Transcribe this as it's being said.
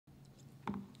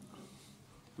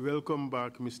Welcome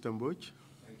back, Mr. MBOGE.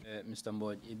 Mr.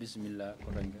 MBOGE, bismillah.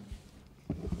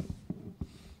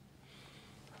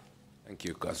 Thank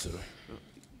you, Council.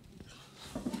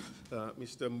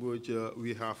 Mr. MBOGE,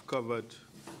 we have covered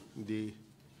the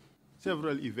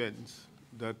several events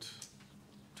that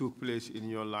took place in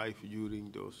your life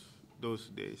during those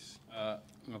days.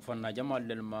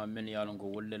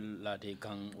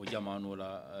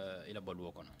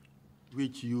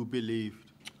 Which you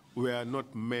believed were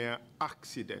not mere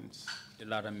accidents.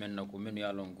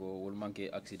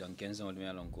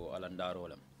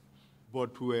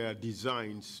 But were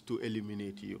designs to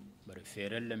eliminate you.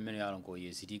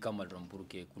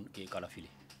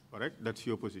 Correct? That's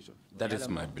your position. That is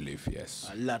my belief, yes.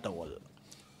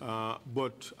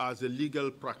 But as a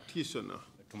legal practitioner,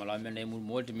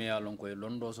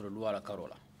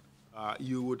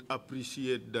 you would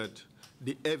appreciate that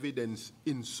the evidence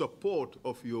in support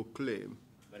of your claim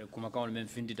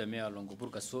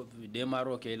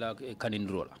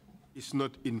is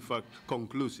not in fact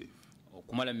conclusive.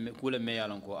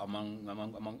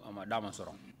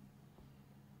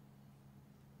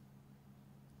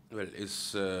 Well,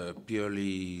 it's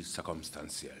purely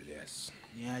circumstantial, yes.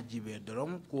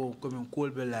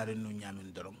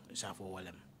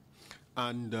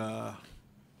 And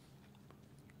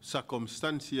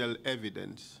circumstantial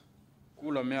evidence,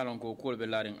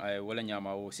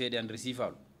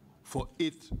 for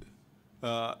it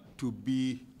to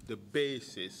be the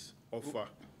basis of a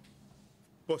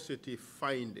positive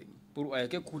finding,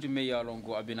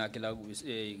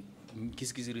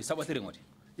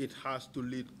 it has to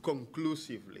lead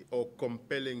conclusively or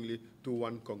compellingly to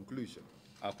one conclusion.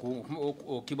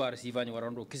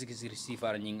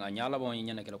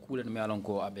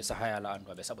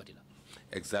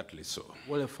 Exactly so.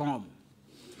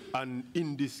 And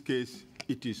in this case,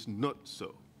 it is not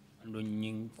so. Well,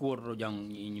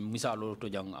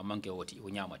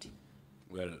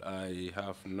 I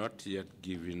have not yet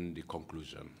given the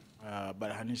conclusion.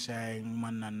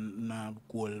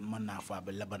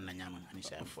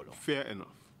 Fair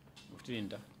enough.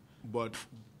 But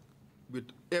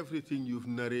with everything you've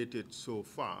narrated so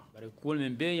far,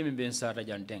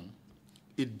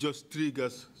 it just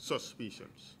triggers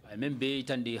suspicions.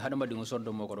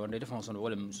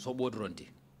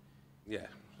 Yeah,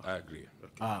 I agree.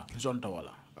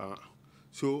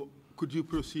 So could you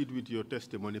proceed with your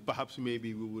testimony? Perhaps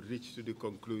maybe we would reach to the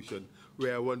conclusion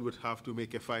where one would have to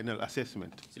make a final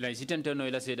assessment.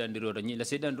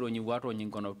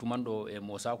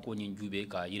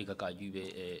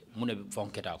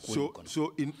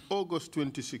 So in August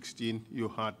 2016, you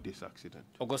had this accident.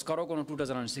 August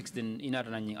 2016,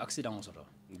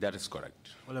 That is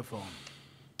correct.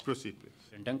 Proceed, please.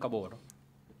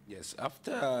 Yes,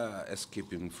 after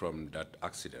escaping from that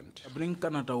accident,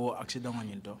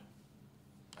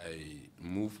 I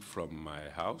moved from my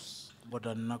house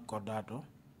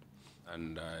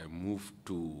and I moved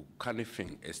to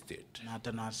Canifing Estate.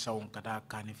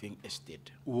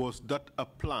 Was that a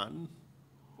plan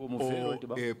or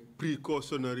a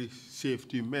precautionary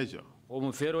safety measure?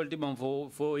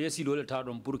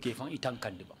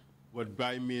 What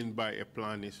I mean by a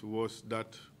plan is, was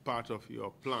that part of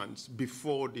your plans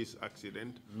before this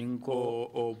accident,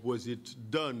 or was it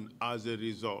done as a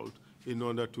result in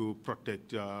order to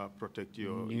protect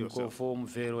yourself?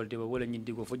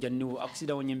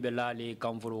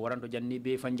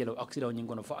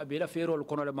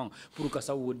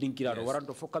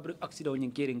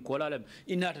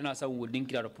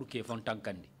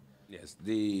 Yes,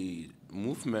 the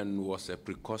movement was a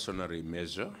precautionary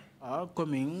measure.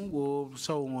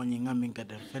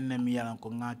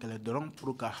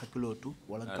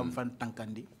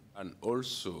 And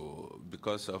also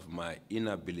because of my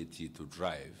inability to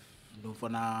drive,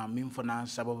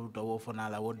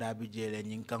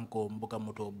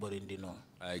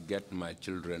 I get my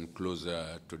children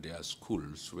closer to their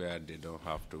schools where they don't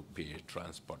have to pay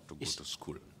transport to go to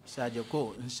school.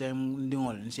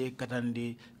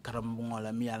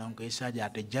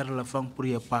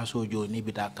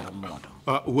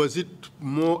 Was it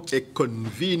more a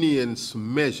convenience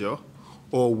measure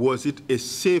or was it a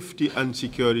safety and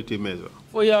security measure?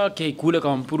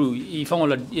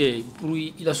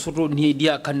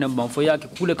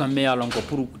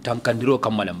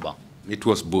 It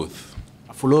was both.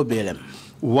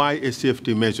 Why a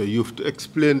safety measure? You've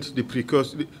explained the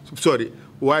precaution. Sorry,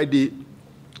 why the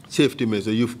safety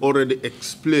measure? You've already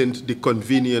explained the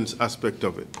convenience aspect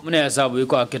of it.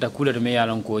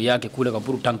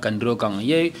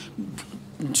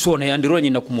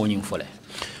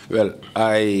 Well,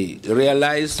 I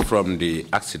realized from the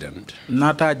accident,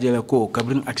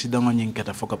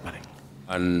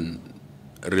 and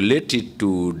related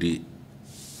to the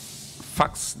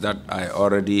facts that I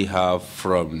already have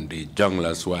from the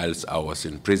junglers whilst I was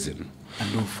in prison.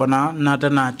 Andu fana nata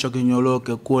na chokinyolo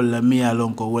ke ko la mi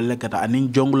alonko wala kata anin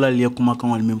jongula liye kuma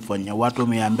kan min fonya wato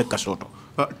mi ambe kasoto.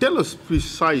 Tell us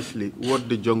precisely what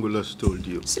the junglers told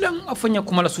you. Silang afanya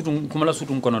kumala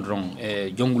sutun kono drong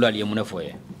jongula liye mune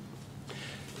foye.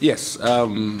 Yes,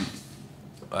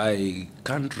 I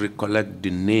can't recollect the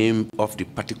name of the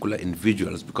particular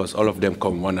individuals because all of them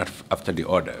come one after the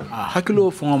other.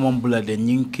 Hakilo fonga mambula de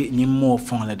nyimmo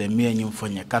fonga de miya nyim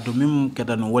fonya kadu mim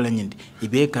keda no wala nyindi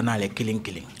ibe kanale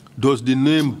killing. Does the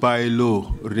name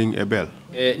Bailo ring a bell?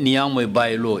 Niamo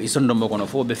Bailo isondo mokono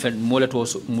fo be fen moleto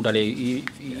mutale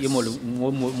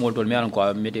molto me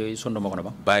anko mete sondo mokono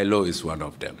ba. Bailo is one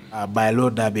of them. Bailo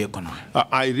dabe kono.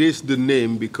 I raised the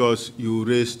name because you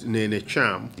raised Nene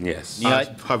Cham. Yes.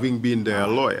 Having been their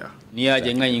lawyer. Niya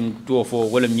je ngani to fo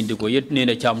wala nyinde ko yet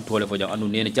Nene Cham tole fo jang anu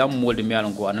Nene Cham molde me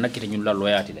anko anana kite nyulla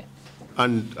loyati de.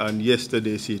 And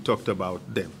yesterday she talked about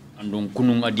them. Andun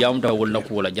kunun adiamta wala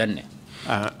ko wala janne.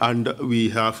 And we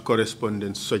have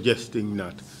correspondence suggesting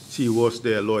that she was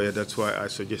their lawyer. That's why I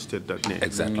suggested that name.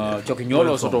 Exactly.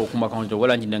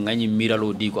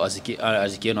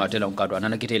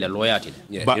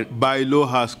 By law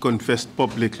has confessed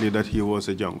publicly that he was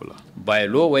a jungler. By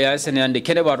law, yes,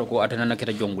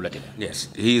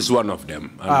 he is one of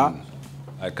them.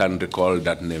 I can recall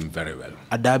that name very well.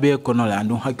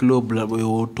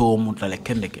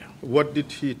 What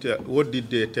did he tell? What did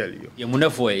they tell you?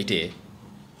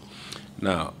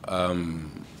 Now,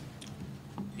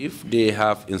 if they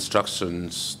have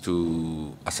instructions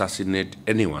to assassinate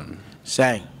anyone,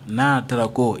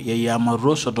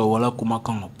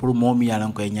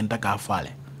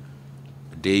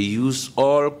 they use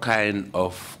all kind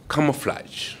of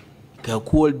camouflage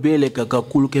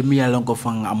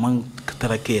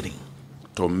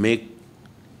to make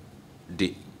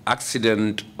the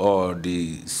accident or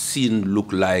the scene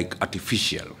look like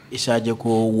artificial. Could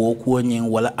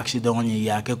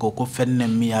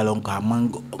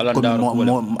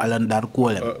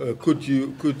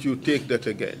you take that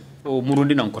again? To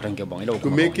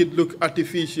make it look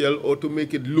artificial or to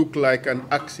make it look like an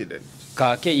accident?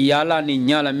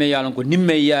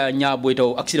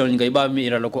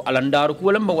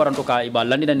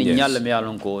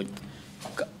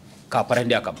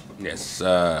 Yes,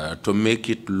 to make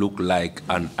it look like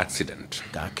an accident.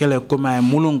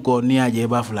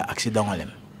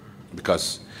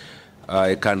 Because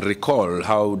I can recall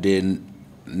how they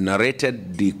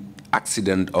narrated the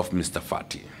accident of Mr.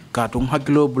 Fati.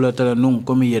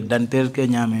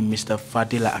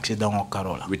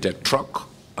 With a truck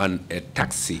and a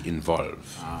taxi involved.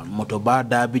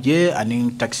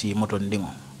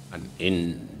 And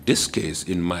in this case,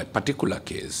 in my particular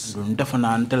case,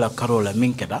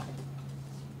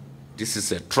 this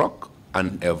is a truck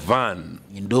and a van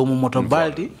involved.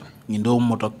 But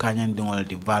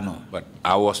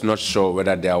I was not sure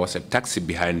whether there was a taxi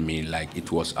behind me like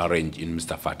it was arranged in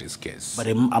Mr. Fati's case.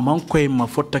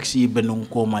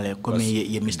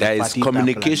 There is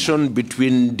communication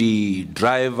between the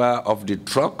driver of the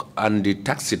truck and the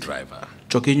taxi driver.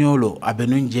 In which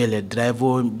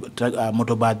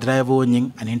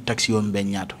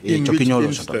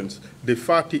instance? The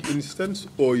Fati instance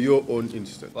or your own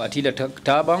instance?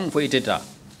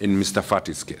 In Mr.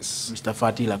 Fati's case. Mr.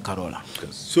 Fati la Carola.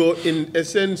 So in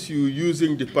essence, you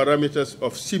using the parameters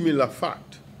of similar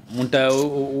fact.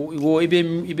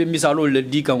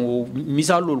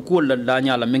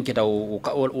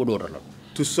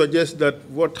 To suggest that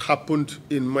what happened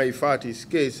in my Fati's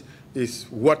case is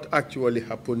what actually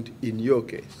happened in your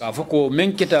case.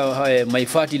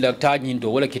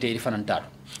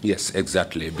 Yes,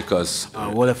 exactly, because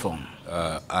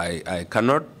I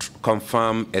cannot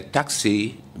confirm a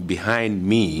taxi behind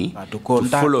me to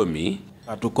follow me.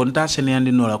 But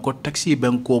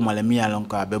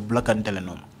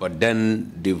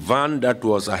then the van that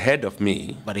was ahead of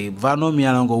me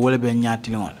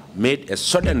made a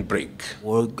sudden break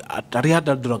to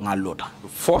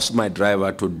force my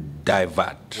driver to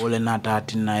divert.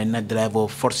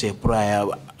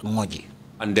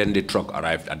 And then the truck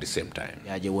arrived at the same time.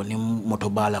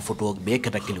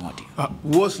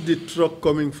 Was the truck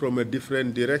coming from a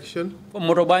different direction?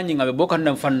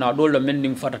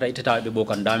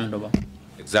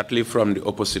 Exactly from the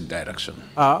opposite direction.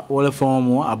 Mr.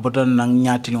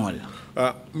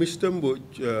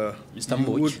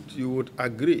 MBOGE, you would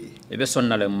agree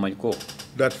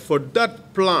that for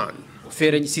that plan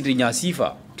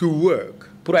to work,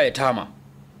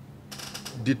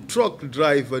 the truck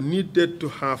driver needed to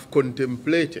have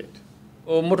contemplated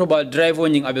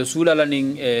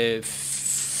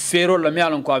fero la me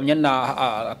alon ko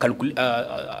nyanna calcul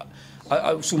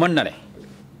sumanale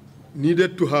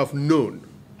needed to have known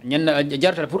nyanna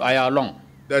jarta pour aya long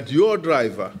that your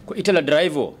driver ko itala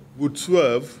driver would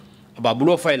swerve ba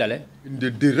bulo faylale in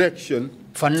the direction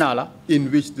fannala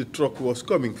in which the truck was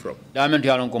coming from. Damen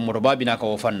yalon ko moto babina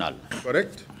ka fannal.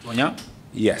 Correct? Onya?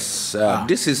 Yes,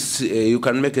 this is, you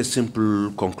can make a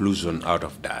simple conclusion out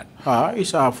of that.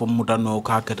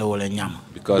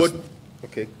 Because,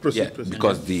 okay, proceed.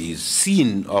 Because the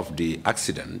scene of the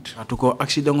accident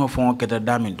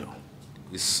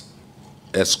is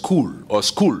a school or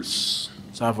schools.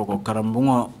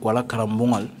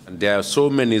 And there are so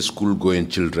many school-going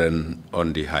children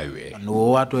on the highway.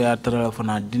 So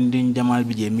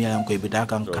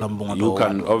you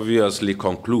can obviously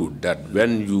conclude that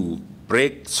when you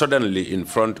brake suddenly in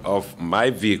front of my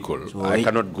vehicle, so I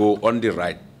cannot go on the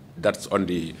right. That's on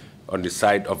the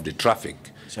side of the traffic.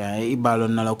 You can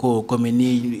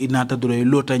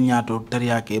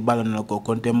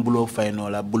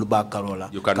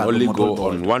only go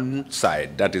on one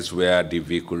side. That is where the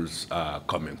vehicles are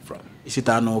coming from.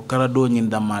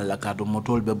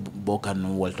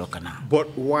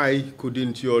 But why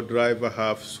couldn't your driver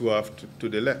have swerved to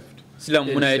the left?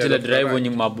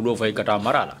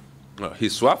 No, he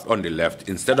swerved on the left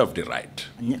instead of the right.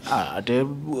 No,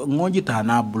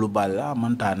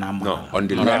 on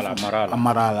the left.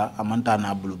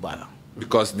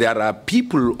 Because there are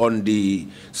people on the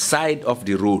side of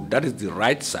the road, that is the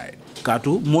right side. And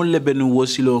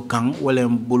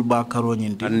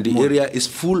the area is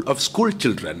full of school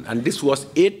children, and this was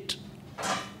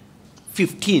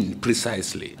 8:15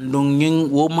 precisely.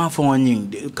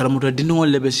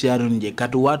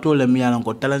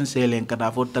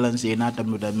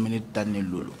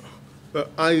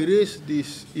 I raise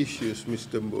these issues,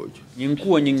 Mr. MBOGE,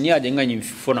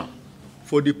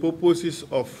 for the purposes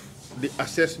of the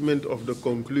assessment of the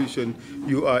conclusion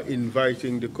you are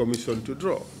inviting the Commission to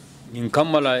draw.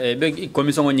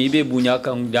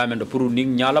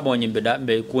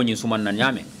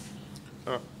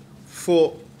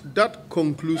 For that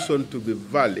conclusion to be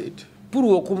valid,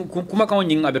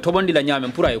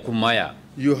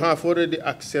 you have already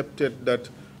accepted that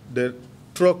the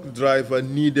truck driver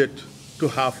needed to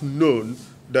have known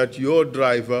that your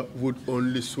driver would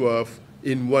only swerve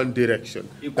in one direction.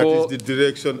 That is the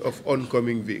direction of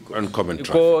oncoming vehicles. Oncoming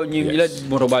traffic. Yes.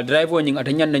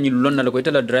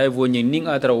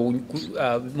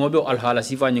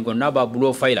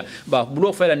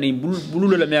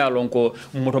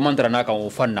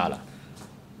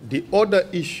 The other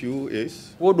issue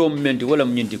is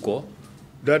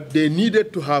that they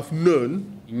needed to have known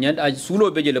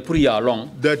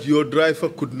that your driver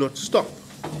could not stop.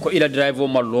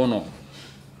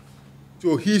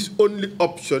 So his only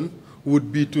option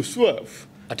would be to swerve.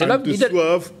 And to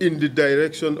swerve in the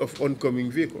direction of oncoming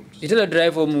vehicles.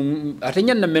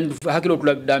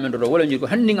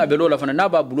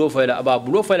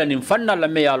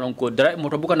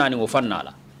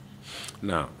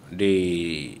 Now,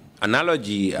 the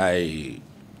analogy I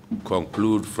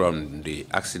conclude from the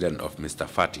accident of Mr.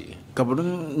 Fati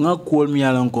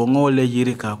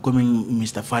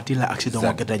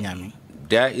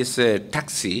there is a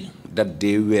taxi that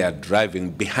they were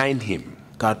driving behind him.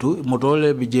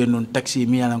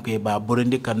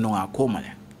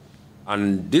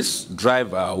 And this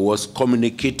driver was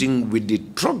communicating with the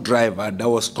truck driver that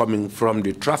was coming from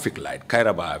the traffic light,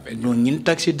 Kairaba Avenue.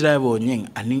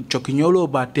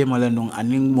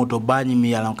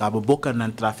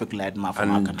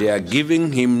 And they are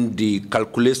giving him the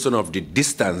calculation of the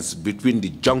distance between the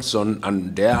junction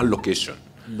and their location.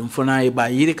 Up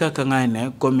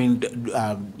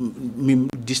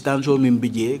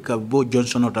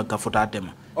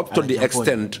to the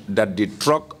extent that the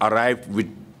truck arrived with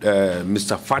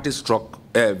Mr. Fati's truck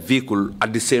vehicle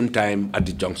at the same time at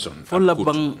the junction.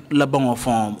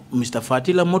 Mr.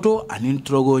 Fati la moto anin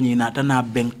trogo ni natana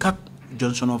benkak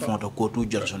Johnson of Moto Kotu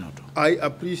Johnson. I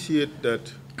appreciate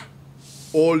that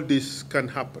all this can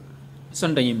happen.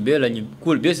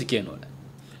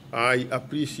 I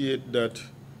appreciate that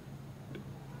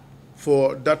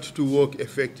for that to work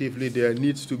effectively, there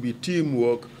needs to be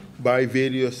teamwork by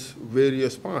various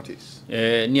parties.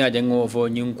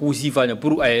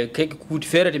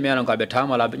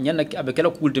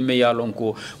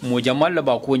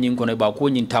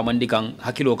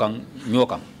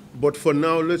 But for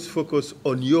now, let's focus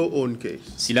on your own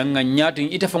case and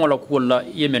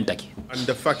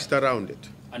the facts around it.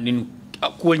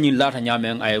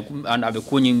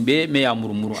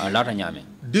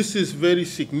 This is very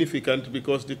significant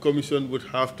because the Commission would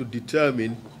have to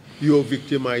determine your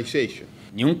victimization.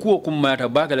 Nying kuo kumata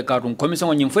bakale karun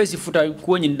commission nying fay si futa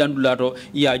ko nyin dandulato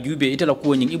ya jube itala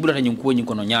ko nyin ibulata nying ko nyin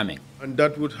kono nyame. And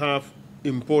that would have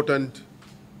important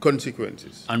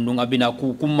consequences. Andunga bina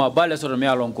ku kumma bale soro me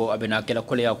alonko abina kala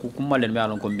kole ya ku kumma len me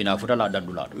alonko bina futa la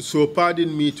dandulato. So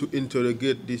pardon me to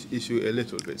interrogate this issue a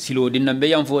little bit. Silo dinna be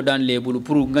yam fo dan lebulu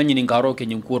pour ngani ni karo ke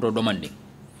nyin ko to domande.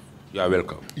 You are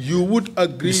welcome. You would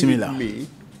agree with me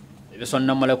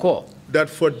that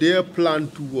for their plan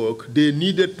to work, they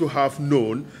needed to have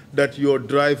known that your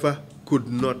driver could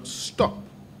not stop.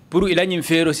 Puru ila nyim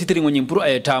fero sitri ngonyim puru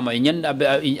ayetama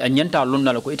nyanta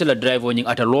lonna ko itala drive wonyim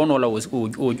ata lono la o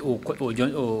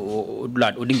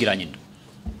dingira nyin.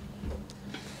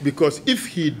 Because if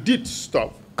he did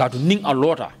stop katu ning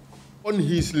alota on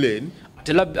his lane,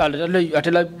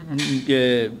 atela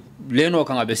leno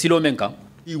kanga be silo menka,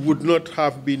 he would not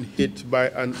have been hit by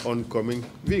an oncoming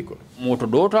vehicle. Moto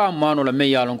dota mano la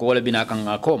meya lon ko wala bina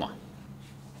kanga koma.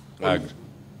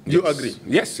 You agree?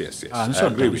 Yes. I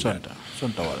agree with that.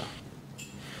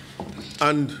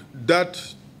 And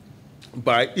that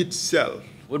by itself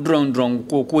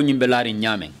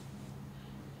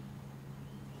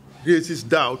raises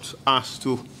doubts as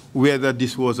to whether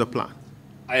this was a plan.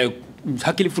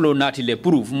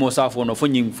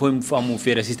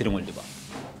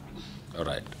 All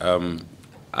right.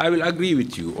 I will agree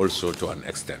with you also to an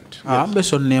extent.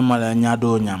 Yes.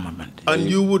 And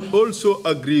you would also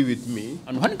agree with me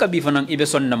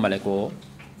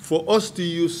for us to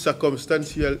use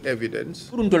circumstantial evidence.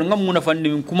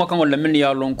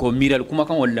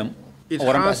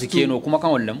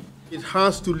 It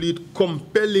has to lead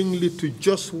compellingly to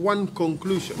just one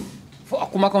conclusion.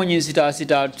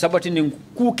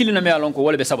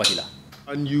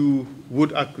 And you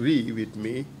would agree with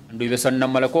me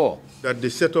that the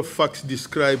set of facts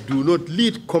described do not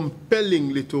lead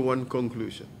compellingly to one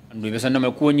conclusion. Because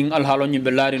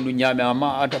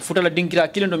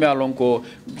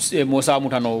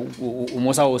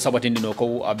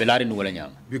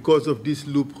of this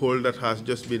loophole that has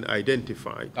just been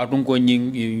identified,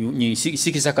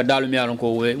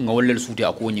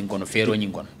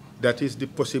 that is the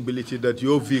possibility that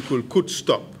your vehicle could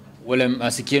stop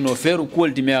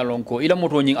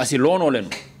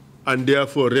and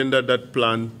therefore render that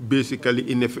plan basically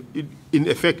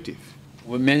ineffective.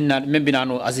 Would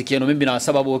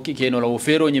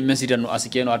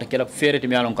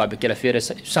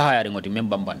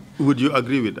you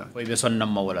agree with that?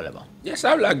 Yes,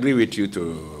 I will agree with you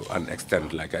to an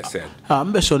extent, like I said.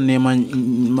 And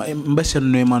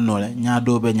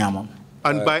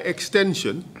by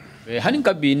extension, in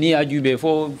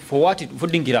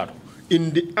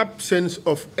the absence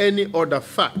of any other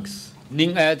facts,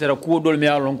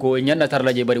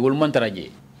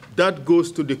 that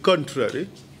goes to the contrary,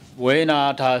 we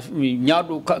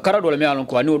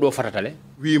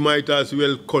might as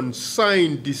well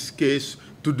consign this case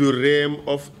to the realm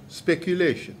of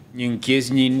speculation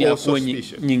or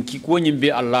suspicion.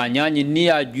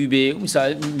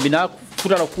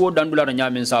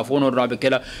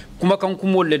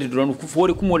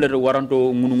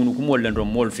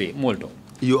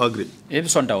 You agree?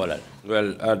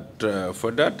 Well,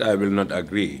 for that I will not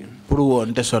agree.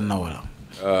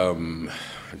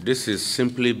 This is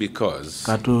simply because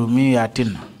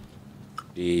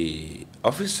the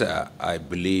officer, I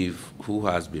believe, who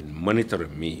has been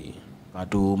monitoring me,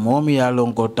 just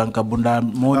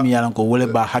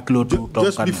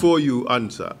before you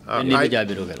answer,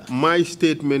 my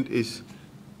statement is,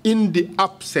 in the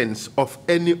absence of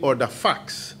any other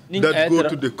facts that go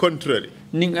to the contrary,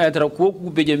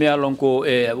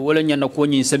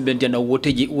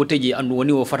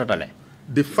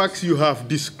 the facts you have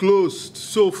disclosed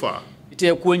so far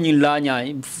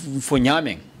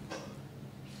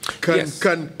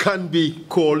can be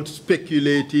called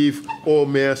speculative or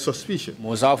mere suspicion.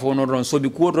 In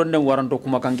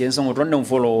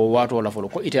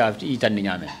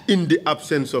the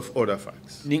absence of other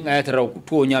facts.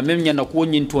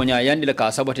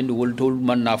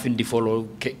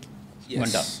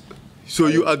 Yes. So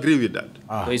you agree with that?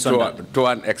 To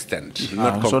an extent,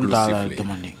 not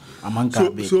conclusively.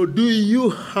 So do you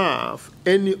have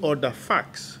any other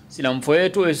facts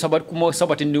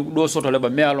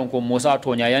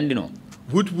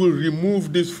which will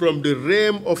remove this from the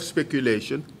realm of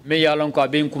speculation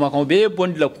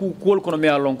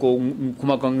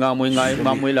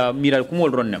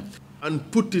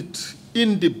and put it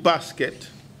in the basket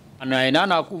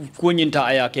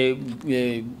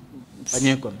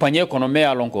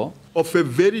of a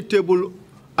veritable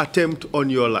attempt on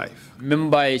your life?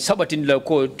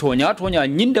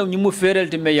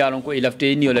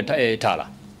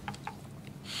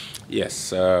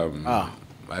 Yes.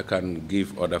 I can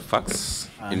give other facts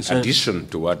in addition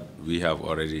to what we have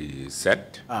already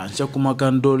said.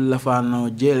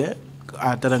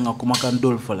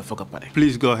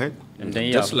 Please go ahead.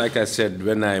 Just like I said,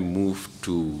 when I moved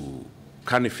to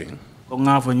Kanifing,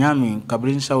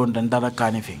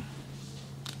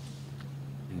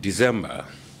 in December,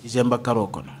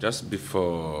 just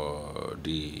before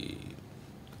the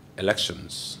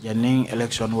elections,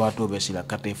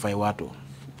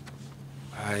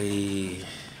 I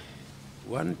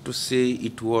want to say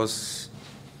it was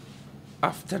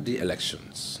after the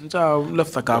elections. It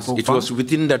was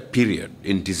within that period,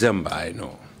 in December, I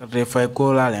know.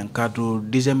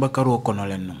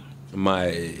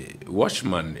 My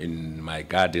watchman in my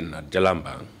garden at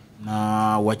Jalamba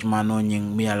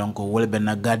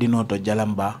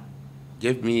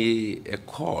gave me a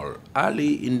call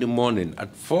early in the morning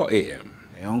at 4 a.m.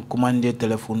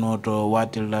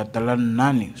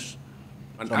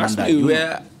 and asked me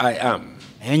where I am.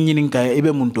 I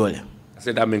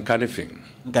said, I'm in Kanifing.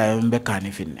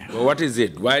 Well, what is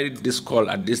it? Why this call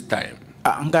at this time?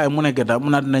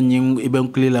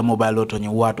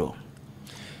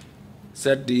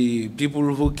 Said the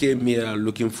people who came here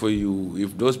looking for you,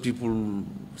 if those people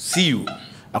see you,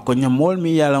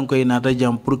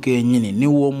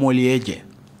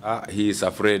 he is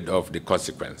afraid of the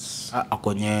consequence.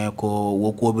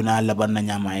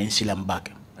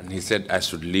 And he said I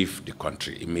should leave the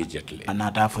country immediately. I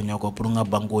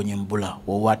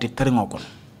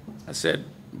said,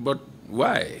 but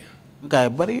why?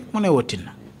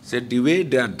 Said the way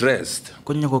they are dressed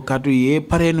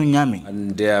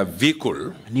and their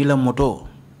vehicle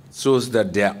shows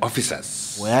that they are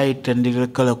officers.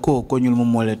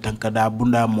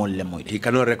 He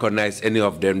cannot recognize any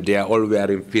of them. They are all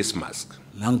wearing face masks.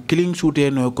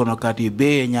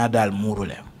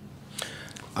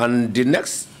 And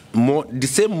the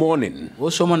same morning,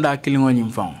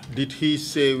 did he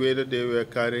say whether they were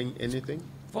carrying anything?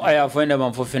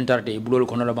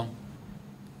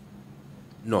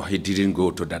 No, he didn't go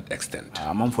to that extent.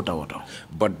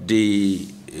 But the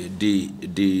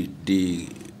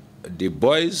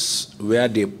boys, where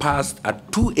they passed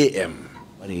at 2 a.m.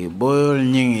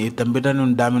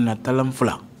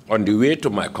 on the way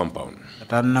to my compound,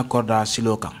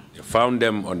 they found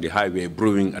them on the highway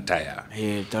brewing attire.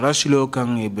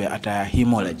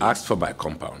 Asked for my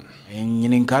compound.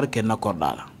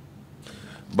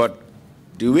 But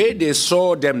the way they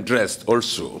saw them dressed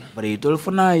also, they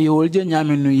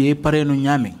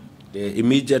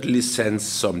immediately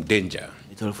sensed some danger.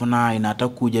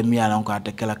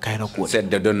 Said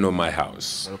they don't know my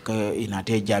house.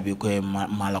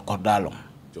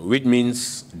 So which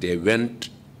means they went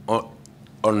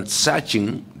on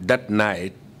searching that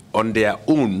night on their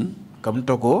own.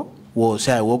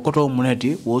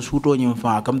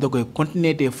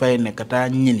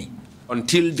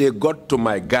 Until they got to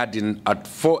my garden at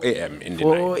 4 a.m. in the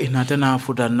night.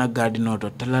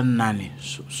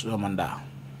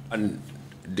 And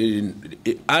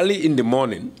early in the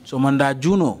morning,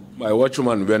 my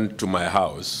watchman went to my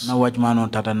house, told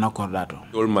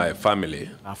my family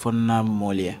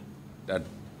that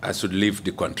I should leave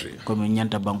the country.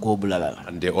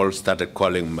 And they all started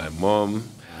calling my mom,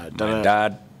 my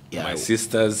dad, my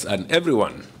sisters, and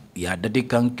everyone.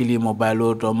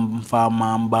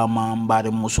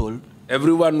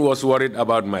 Everyone was worried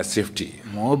about my safety.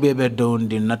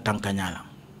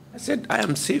 I said, I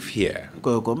am safe here.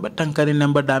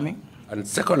 And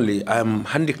secondly, I am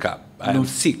handicapped. I am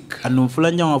sick. I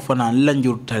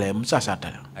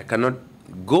cannot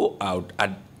go out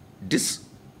at this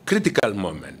critical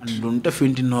moment.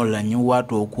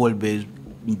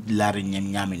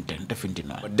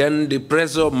 But then the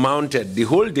pressure mounted. The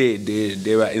whole day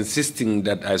they were insisting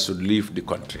that I should leave the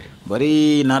country.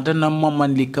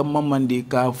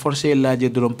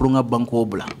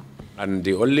 And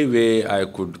the only way I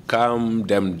could calm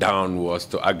them down was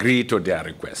to agree to their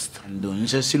request.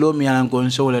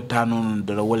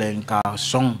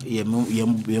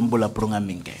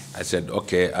 I said,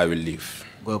 okay, I will leave.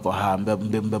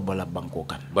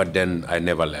 But then I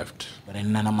never left.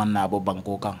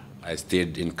 I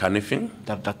stayed in Kanifing,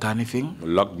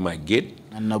 locked my gate,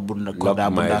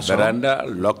 locked my veranda,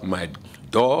 locked my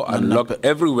door, and locked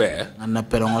everywhere. And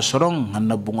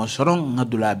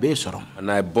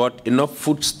I bought enough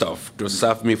foodstuff to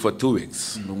serve me for 2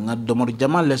 weeks.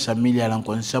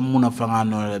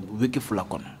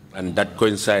 And that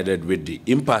coincided with the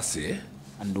impasse.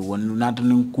 Until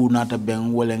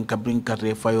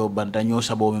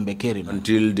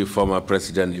the former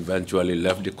president eventually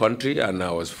left the country and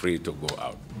I was free to go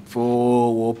out.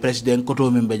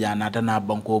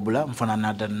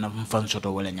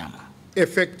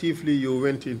 effectively you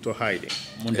went into hiding.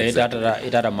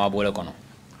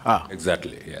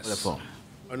 Exactly, yes.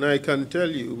 And I can tell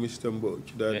you, Mr.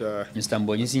 MBOGE, that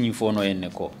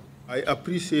I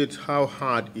appreciate how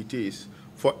hard it is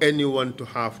for anyone to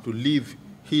have to leave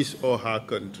his or her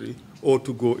country or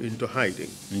to go into hiding.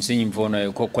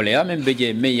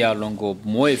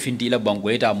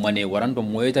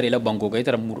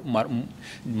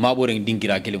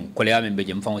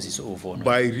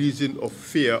 By reason of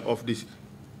fear of the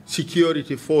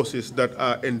security forces that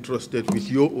are entrusted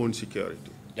with your own security.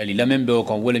 But I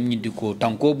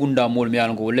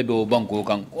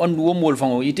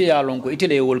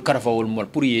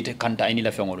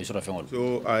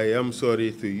am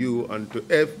sorry to you and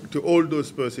to all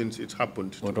those persons it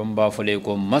happened to.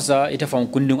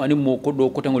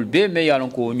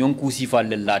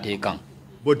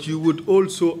 But you would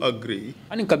also agree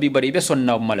that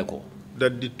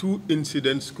the two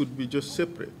incidents could be just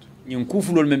separate.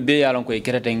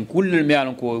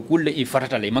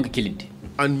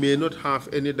 And may not have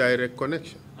any direct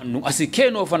connection. Do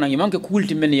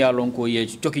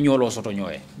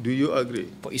you agree?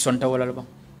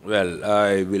 Well,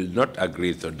 I will not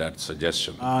agree to that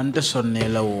suggestion.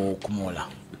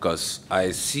 Because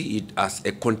I see it as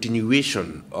a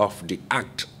continuation of the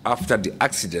act after the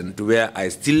accident where I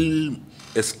still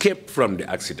escaped from the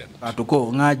accident.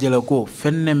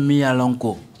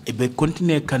 Ibe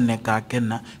continue kanne ka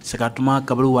kenna sekatuma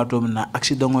kabru wato na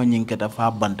accident ngo nyinketa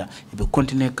fa banta ibe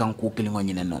continue kan ku kilingo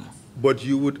nyine nom. But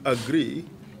you would agree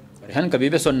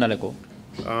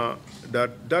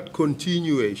that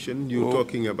continuation you're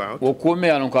talking about,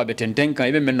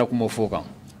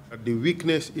 the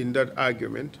weakness in that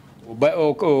argument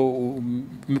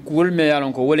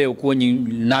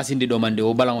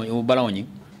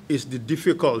is the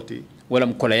difficulty or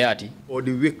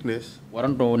the weakness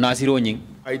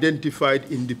identified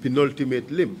in the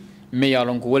penultimate limb.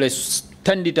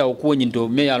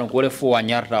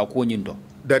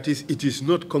 That is, it is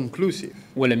not conclusive.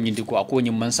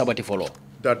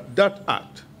 That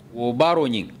act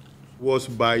was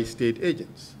by state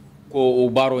agents.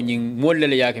 And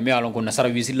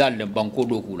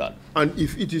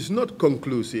if it is not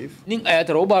conclusive, it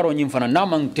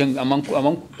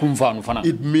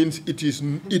means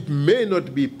it may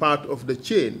not be part of the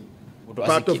chain,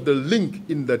 part of the link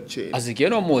in that chain.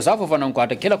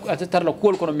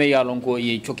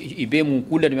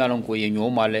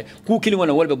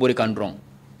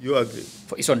 You agree?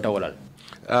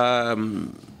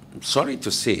 Sorry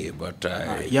to say, but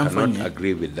I cannot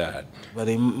agree with that.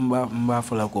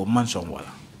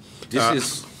 This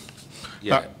is...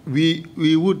 Yeah.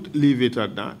 We would leave it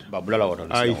at that.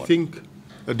 I think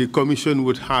the Commission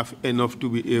would have enough to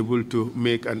be able to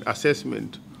make an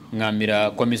assessment of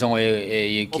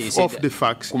the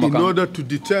facts in order to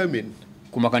determine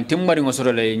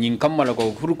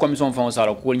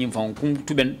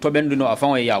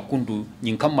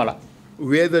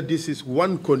whether this is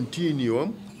one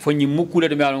continuum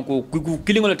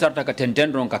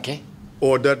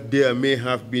or that there may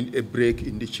have been a break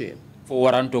in the chain.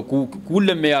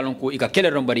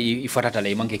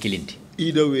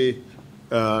 Either way,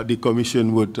 the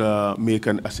Commission would make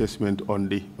an assessment on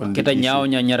the issue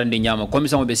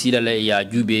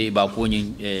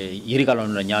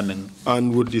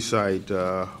and would decide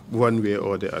one way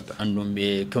or the other.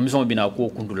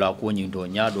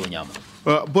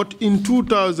 But in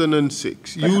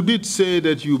 2006, you did say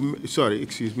that you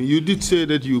did say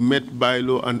that you met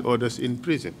Bailo and others in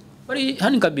prison.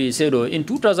 In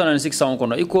 2006,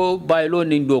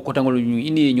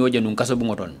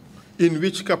 in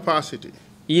which capacity?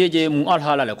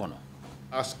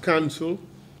 As counsel,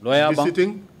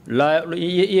 visiting?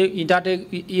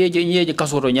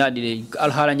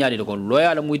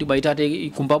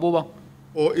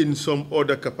 Or in some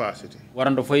other capacity?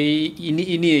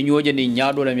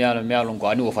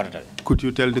 Could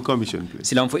you tell the Commission,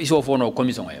 please?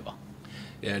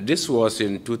 Yeah, this was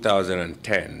in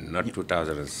 2010, not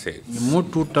 2006.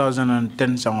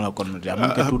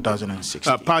 2006.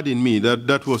 Pardon me,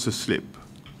 that was a slip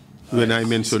when I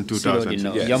mentioned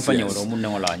 2006. Yes.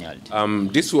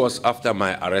 This was after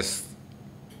my arrest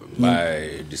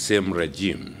by the same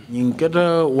regime.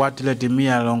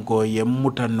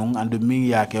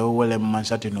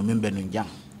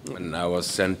 And I was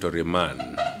sent to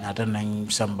remand.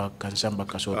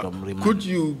 Could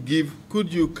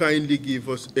you kindly give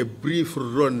us a brief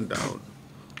rundown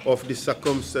of the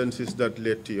circumstances that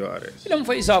led to your arrest?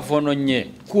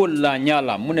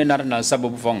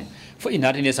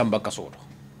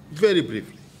 Very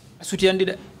briefly.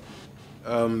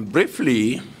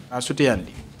 Briefly,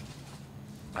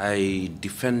 I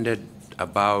defended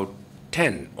about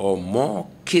 10 or more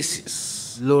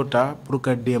cases. Lota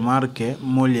pruka demarke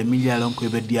mole miliyalon ko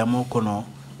be diamo kono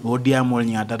o diamol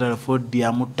nya data fo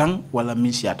diamo tang wala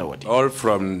misiata wati. All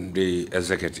from the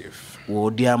executive. O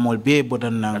diamol be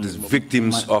bodan that is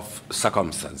victims of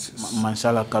circumstances.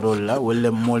 Mansala karola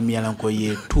wala mol miyalan ko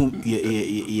ye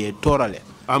torale.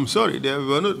 I'm sorry, they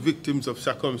were not victims of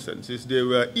circumstances. They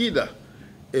were either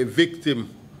a victim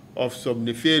of some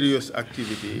nefarious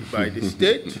activity by the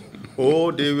state,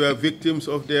 or they were victims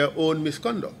of their own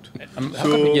misconduct.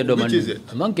 So, which is it?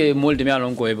 Manke molti me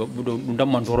alon ko e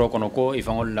dum mantoro kono ko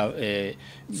ifangol la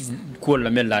ko la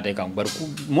mel la de kan bar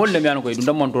molle me alon ko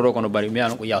dum mantoro kono bari me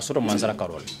alon ko ya soto mansara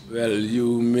karol. Well,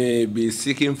 you may be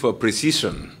seeking for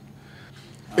precision.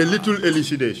 A little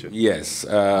elucidation. Yes,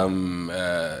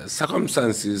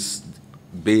 circumstances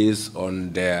based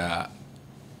on their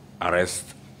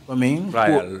arrest,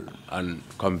 trial, and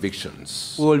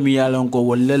convictions. All mi yalon ko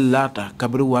wolle lata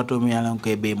kabri wato mi yalon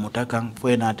ko be mutakang fo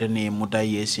enate ne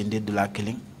mutaye sinde de la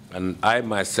killing. And I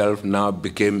myself now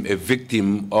became a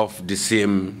victim of the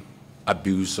same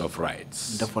abuse of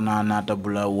rights. Dafona nata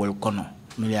bula wol kono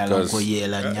mi yalon ko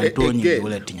yela nyanto ni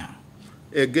wala tinya.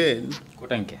 Again,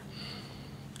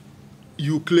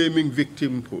 you claiming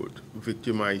victimhood,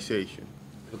 victimization.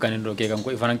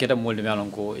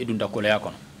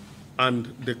 And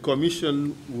the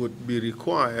commission would be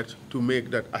required to make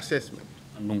that assessment.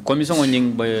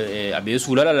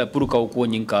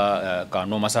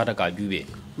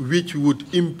 Which would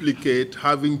implicate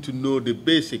having to know the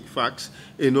basic facts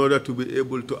in order to be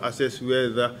able to assess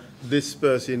whether this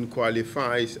person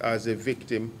qualifies as a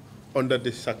victim under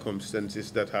the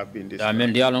circumstances that have been described.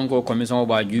 Amen. Dialon ko commission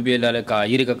ba jube la ka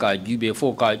yirika ka jube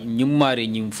fo ka nyimare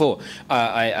nyimfo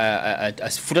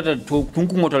as futata to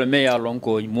kunku ngotol me ya lon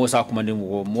ko mosa ko mande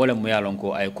mo mole mo ya lon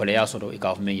ko ay kole ya soto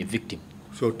ka me victim.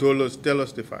 So tell us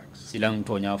the facts. Silang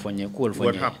to nya fonye ko fonye.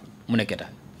 What happened? Muneketa.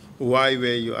 Why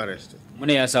were you arrested?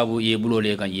 Mune ya sabu ye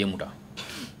bulole kan ye muta.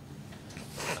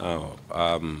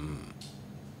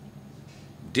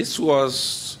 This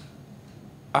was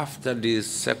after the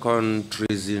second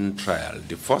treason trial,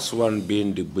 the first one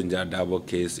being the Bunja Dabo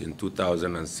case in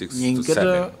 2006 to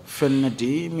 7.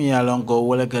 Fenati mi alonko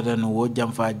wala kata no wo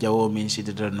jamfa jawo min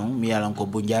sitata no mi alonko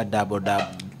Bunja Dabo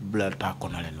da blata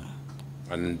konale no.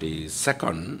 And the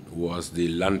second was the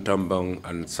Lantambong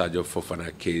and Sajo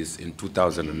Fofana case in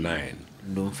 2009.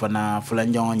 Dum fana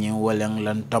fulanjongo nyi waleng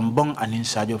Lantambong anin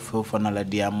Sajo Fofana la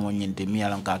diamo nyinte mi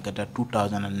alonka kata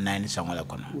 2009 sangola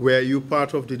kono. Were you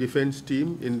part of the defense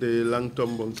team in the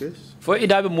Lantambong case? Fo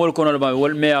idabe mol kono ba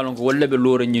wol me alonko wolle be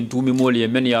lore nyintu mi mol ye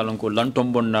men alonko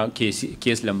Lantambong na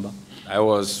case lamba. I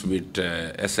was with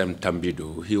SM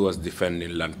Tambido. He was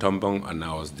defending Lantambong and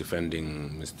I was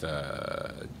defending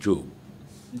Mr. Joe.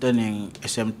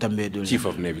 SM Tambido. Chief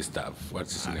of Navy Staff.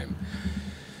 What's his name?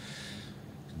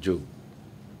 Joe.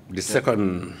 The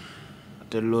second.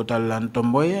 The Lota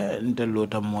Lantomboye, the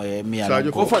Lota Moye,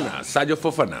 Sajo Fofana. Sajo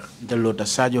Fofana. The Lota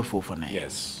Sajo Fofana.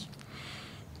 Yes.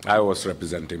 I was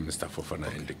representing Mr. Fofana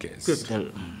in the case.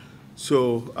 Good.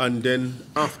 So, and then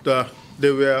after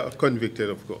they were convicted,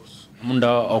 of course. Munda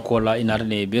okola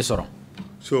inarne besoro.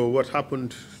 So, what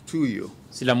happened to you?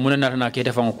 Sila muna narana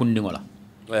kete fango kundingola.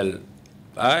 Well,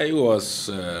 I was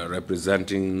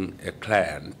representing a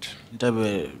client.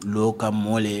 I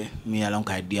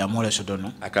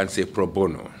can say pro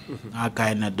bono.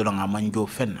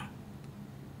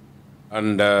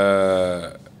 And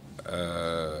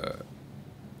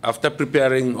after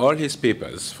preparing all his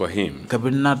papers for him, I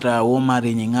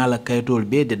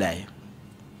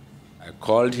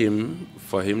called him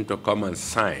for him to come and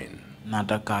sign.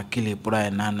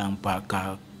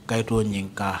 Because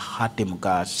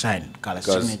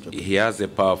he has a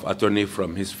power of attorney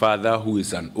from his father, who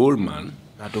is an old man.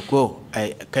 And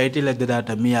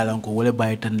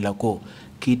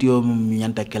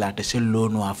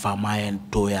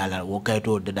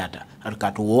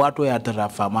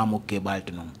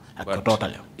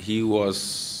he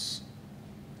was,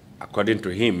 according to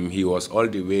him, he was all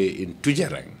the way in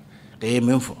Tujereng.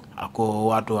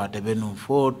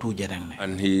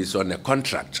 And he is on a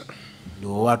contract.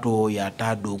 And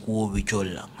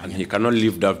he cannot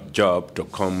leave that job to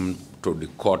come to the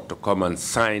court to come and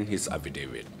sign his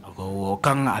affidavit.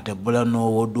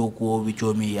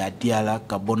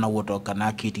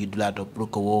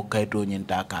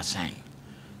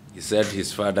 He said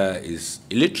his father is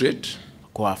illiterate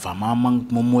and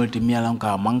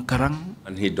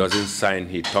he doesn't sign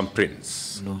his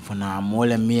thumbprints.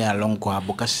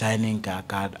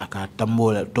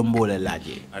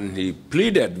 And he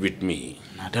pleaded with me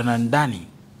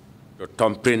to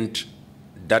thumbprint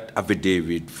that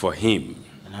affidavit for him.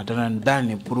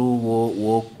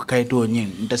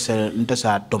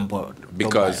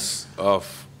 Because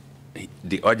of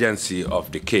the urgency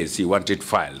of the case, he wanted it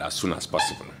filed as soon as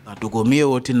possible.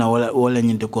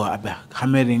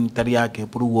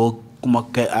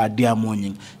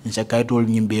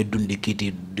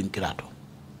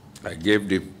 I gave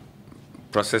the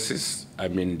processes, I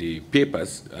mean the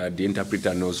papers. The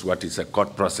interpreter knows what is a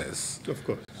court process. Of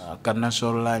course.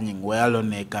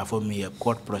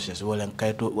 Court process. To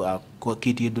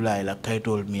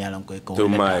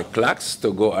my clerks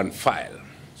to go and file.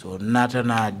 So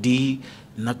natana di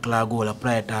naklago wala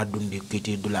prieta dundi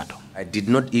kiti dulato. I did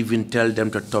not even tell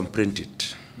them to thumbprint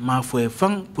it. Ma fue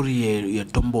fang puri ye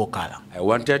tombo kala. I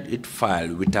wanted it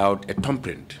filed without a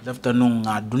thumbprint. Dafta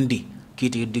nunga dundi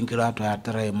kiti dinkirato ya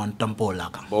tere man tampo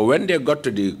laka. But when they got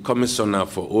to the commissioner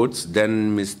for oaths,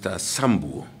 then Mr.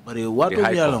 Sambu, bari wato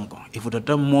ya lonko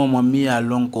ifutata moma miya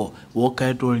lonko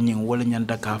wokaitol nying wala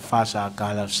nyanda ka fasa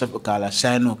kala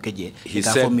sano keje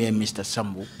ka fomi Mr.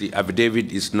 Sambu. The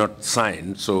affidavit is not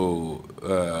signed, so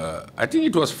I think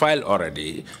it was filed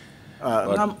already. He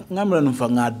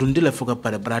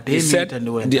said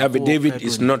the affidavit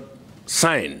is not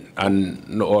signed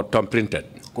and or thumbprinted.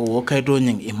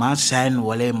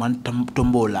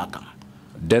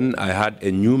 Then I had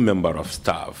a new member of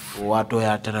staff who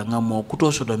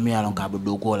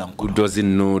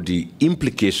doesn't know the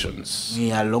implications of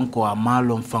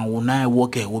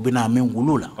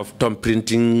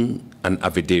thumbprinting an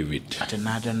affidavit.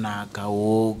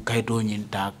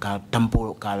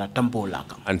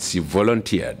 And she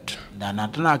volunteered to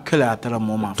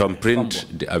thumbprint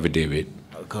the affidavit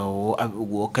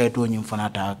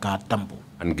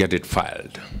and get it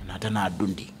filed.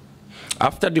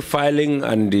 After the filing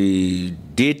and the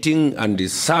dating and the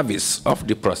service of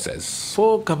the process,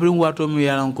 the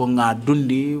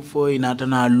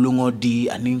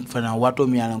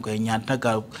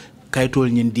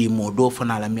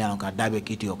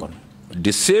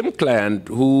same client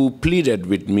who pleaded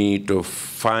with me to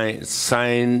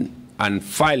sign and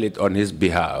file it on his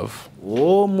behalf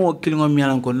turned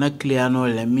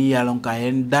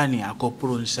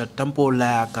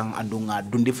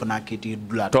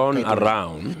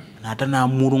around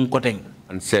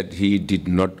and said he did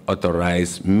not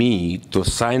authorize me to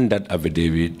sign that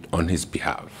affidavit on his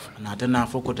behalf.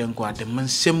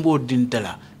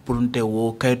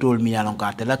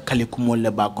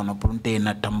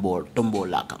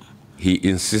 He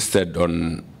insisted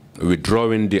on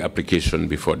withdrawing the application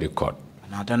before the court.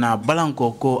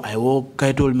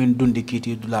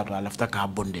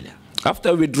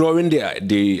 After withdrawing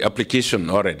the application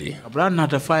already,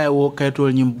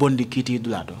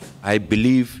 I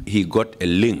believe he got a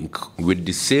link with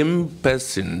the same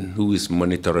person who is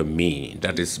monitoring me.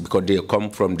 That is because they come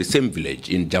from the same village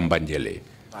in Jambanjele.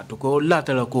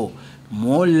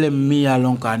 Mole mi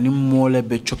alonka ni mole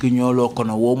be chokinyolo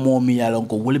kono wo mo mi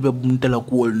alonko wole be buntela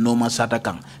kuol no masata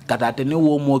kan katate ne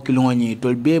wo mo kilonyi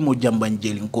tolbe mo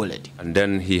jambanjeli koleti. And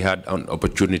then he had an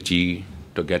opportunity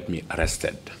to get me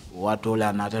arrested.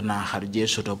 Watola natana harje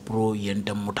soto pro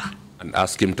yente muta. And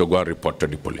ask him to go and report to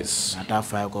the police. Well,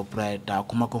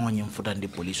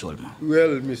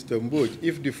 Mr. MBOGE,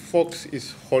 if the fox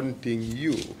is hunting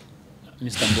you,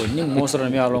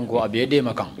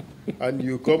 and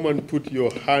you come and put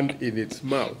your hand in its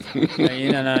mouth,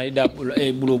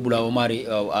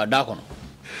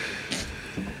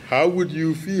 how would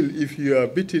you feel if you are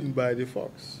bitten by the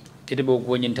fox? You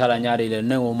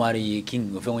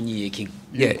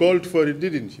called for it,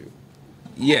 didn't you?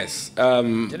 Yes.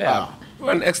 To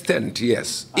an extent,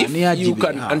 yes. If you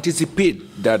can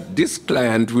anticipate that this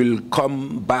client will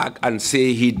come back and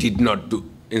say he did not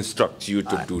instruct you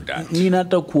to do that.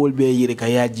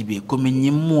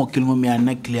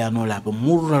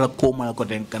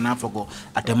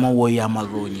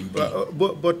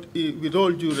 But with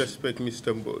all due respect,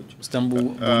 Mr.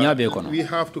 MBOGE, we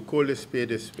have to call a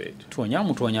spade a spade.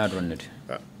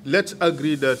 Let's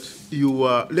agree that you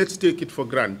are, let's take it for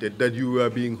granted that you are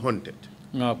being hunted.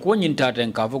 They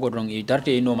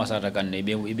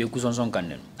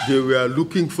were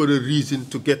looking for a reason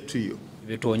to get to you.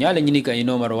 You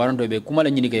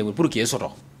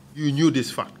knew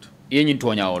this fact.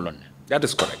 That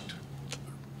is correct.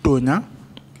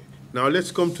 Now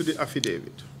let's come to the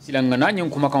affidavit.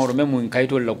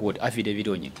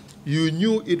 You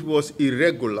knew it was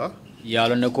irregular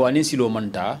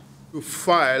to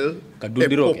file a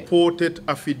purported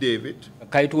affidavit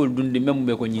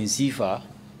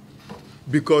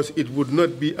because it would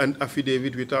not be an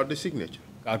affidavit without the signature.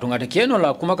 I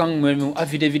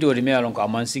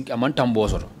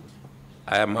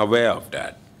am aware of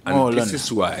that. And this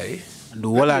is why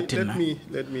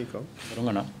Let me come.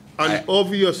 And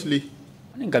obviously,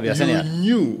 you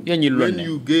knew when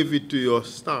you gave it to your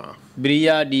staff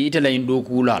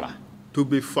to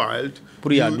be filed,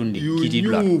 you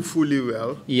knew fully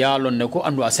well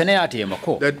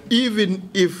that even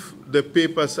if the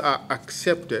papers are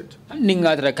accepted, the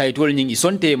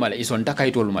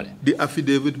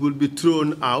affidavit will be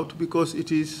thrown out because it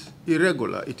is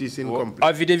irregular, it is incomplete.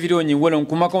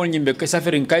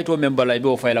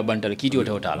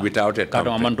 Without a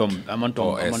template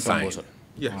or a sign.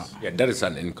 Yes. Yeah, that is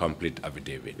an incomplete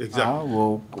affidavit.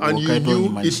 Exactly. And you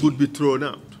knew it would be thrown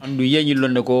out. And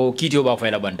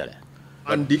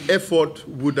the effort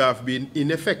would have been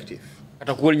ineffective.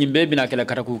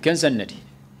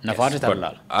 Yes, but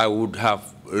I would have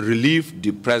relieved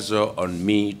the pressure on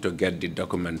me to get the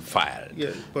document filed.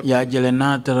 Yes, but step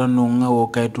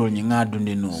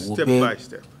by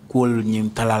step.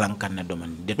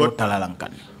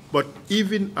 But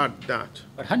even at that,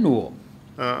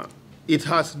 it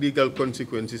has legal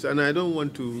consequences, and I don't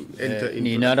want to enter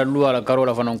into that.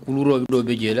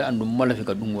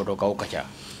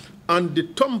 And the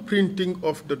thumb printing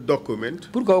of the document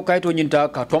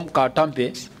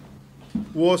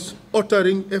was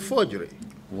uttering a forgery.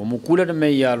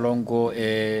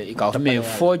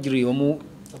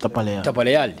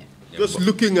 Just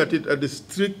looking at it at the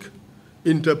strict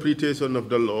interpretation of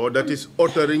the law, that is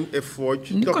uttering a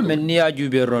forged document.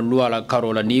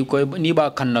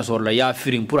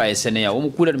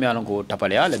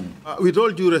 With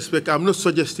all due respect, I'm not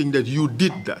suggesting that you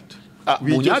did that.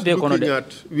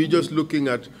 We're just looking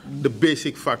at the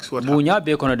basic facts. What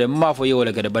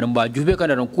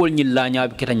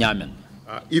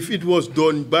if it was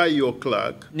done by your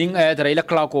clerk,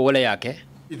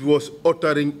 it was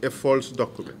uttering a false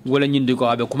document.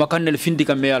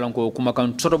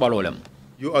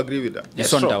 You agree with that?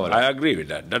 Yes, I agree with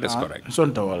that. That is correct.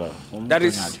 That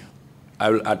is, I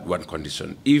will add one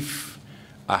condition. If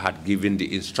I had given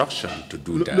the instruction to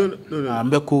do that.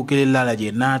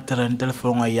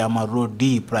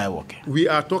 We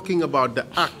are talking about the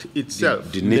act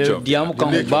itself. The nature of the act. I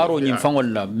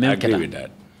agree with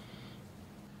that.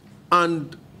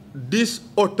 And this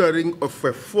uttering of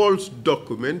a false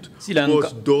document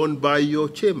was done by your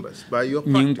chambers, by your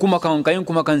practice.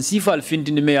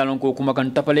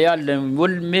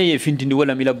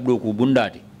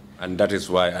 And that is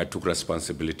why I took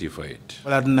responsibility for it.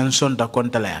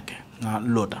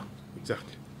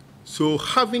 Exactly. So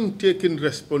having taken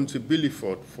responsibility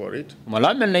for it,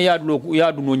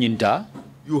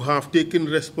 you have taken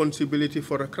responsibility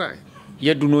for a crime.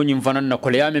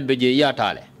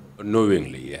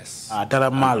 Knowingly, yes.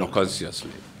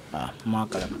 Consciously.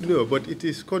 No, but it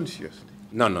is consciously.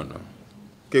 No.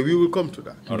 Okay, we will come to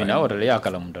that. Right.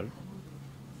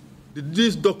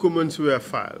 These documents were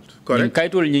filed, correct?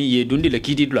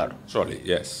 Sorry,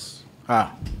 yes.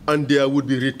 And there would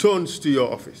be returns to your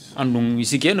office.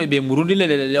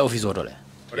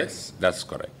 Yes, that's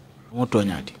correct.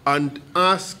 And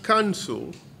as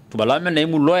counsel,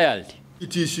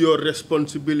 it is your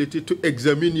responsibility to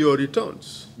examine your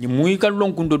returns.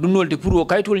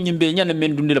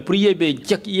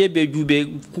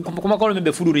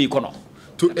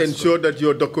 To ensure that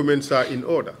your documents are in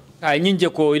order. That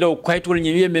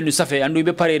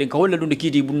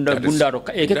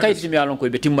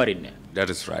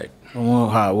is right.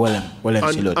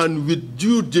 And with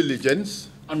due diligence,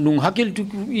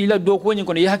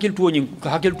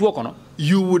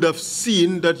 you would have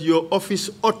seen that your office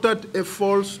uttered a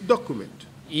false document.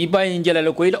 Yeah.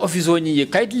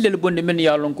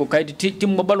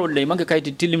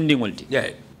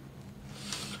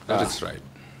 That is right.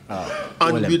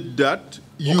 And with that,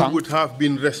 you would have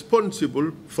been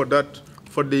responsible for that,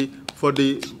 for the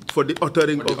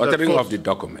uttering of the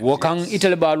document. Yes.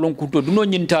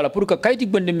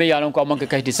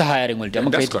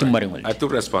 That's correct. I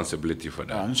took responsibility for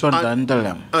that.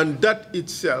 And that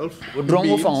itself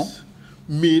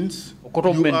means you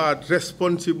are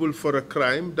responsible for a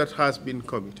crime that has been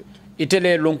committed. I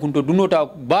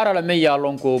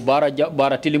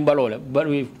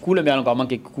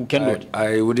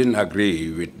wouldn't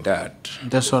agree with that.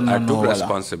 I took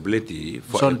responsibility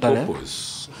for a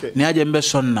purpose,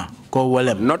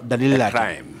 not a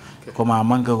crime.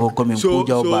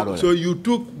 So you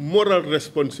took moral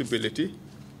responsibility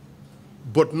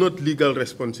but not legal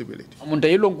responsibility. Yes,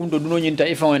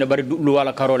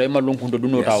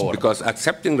 because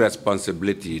accepting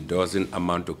responsibility doesn't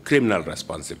amount to criminal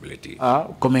responsibility. I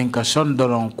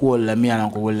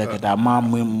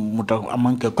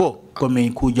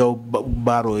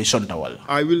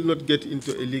will not get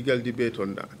into a legal debate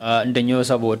on that.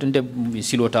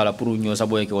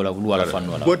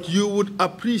 But you would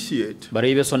appreciate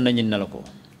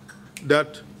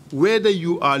that whether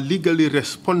you are legally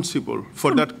responsible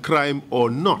for that crime or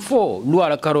not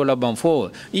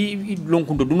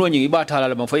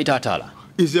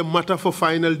is a matter for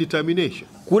final determination.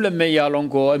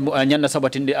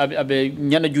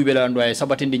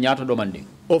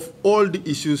 Of all the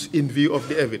issues in view of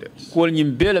the evidence. To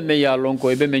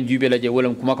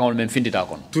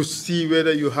see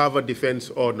whether you have a defense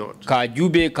or not.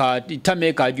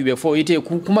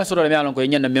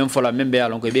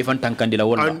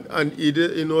 And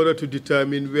either in order to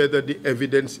determine whether the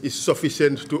evidence is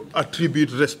sufficient to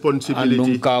attribute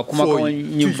responsibility for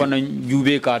you.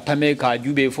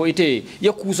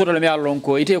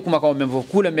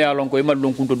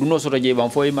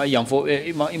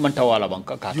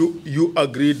 You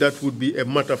agree that would be a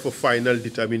matter for final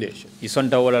determination. Yes,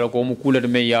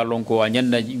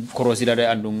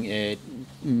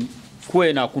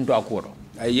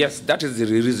 that is the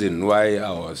reason why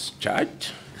I was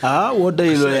charged. And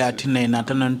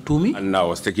I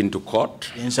was taken to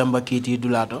court.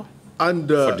 And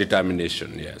for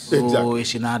determination, yes. Exactly.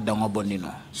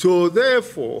 So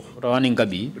therefore,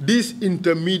 these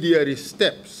intermediary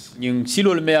steps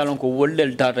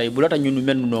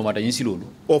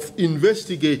of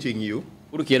investigating you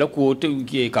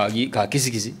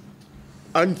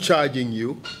and charging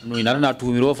you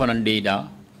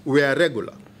were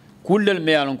regular.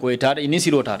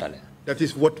 That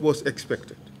is what was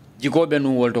expected.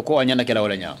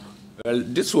 Well,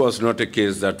 this was not a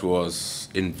case that was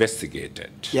investigated.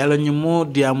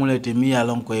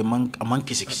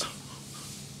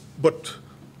 But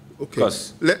okay,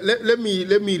 let me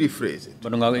rephrase it.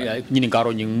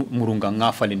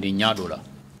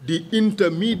 The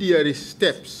intermediary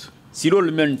steps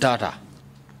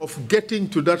of getting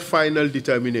to that final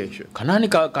determination,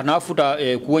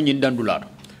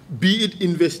 be it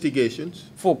investigations,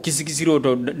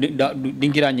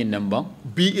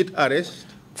 be it arrest,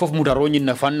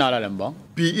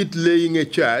 be it laying a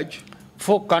charge,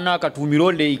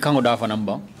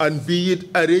 and be it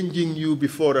arranging you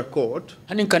before a court,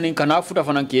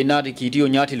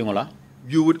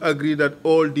 you would agree that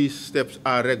all these steps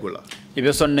are regular.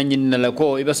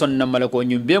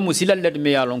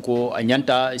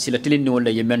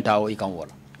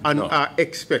 And are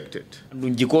expected.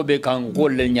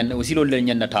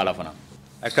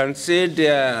 I can say they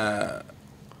are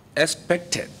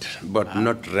expected, but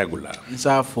not regular.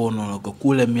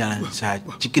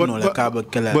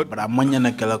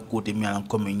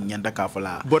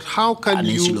 But how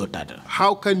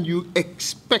can you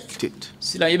expect it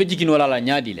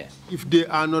if they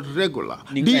are not regular?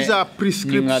 These are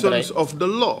prescriptions of the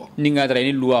law.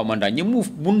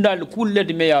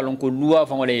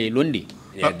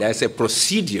 Yeah, there's a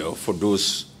procedure for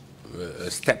those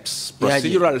steps,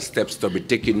 procedural steps to be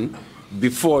taken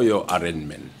before your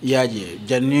arraignment. Not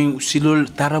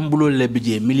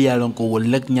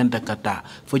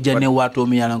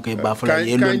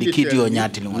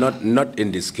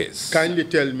in this case. Kindly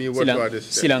tell me what are the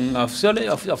steps.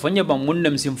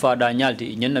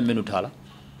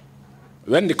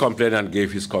 When the complainant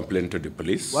gave his complaint to the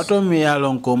police,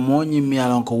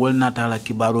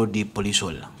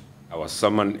 I was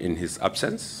summoned in his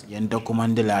absence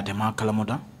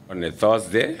on a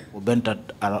Thursday.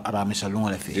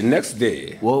 The next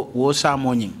day, I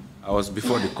was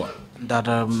before the court.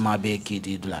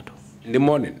 In the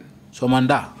morning.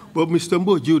 But Mr.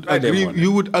 MBOGE,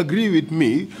 you would agree with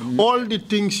me, all the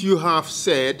things you have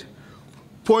said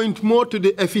point more to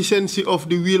the efficiency of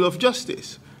the wheel of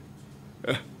justice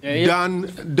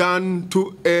than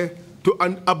to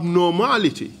an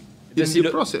abnormality in the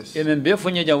process. We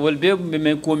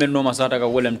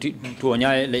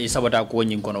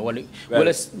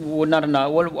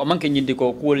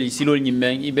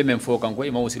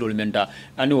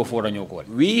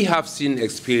have seen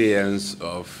experience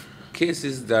of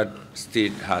cases that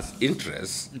state has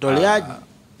interest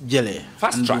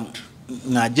fast tracked.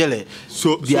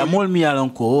 So diamol mi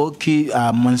alonko ki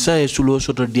mansa e sulo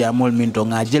soto diamol minto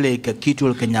ngajele ka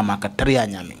kitol ke nyama ka triya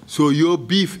nyami. So your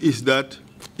beef is that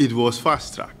it was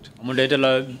fast tracked. But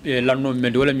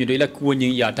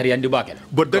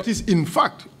that is in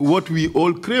fact what we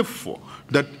all crave for,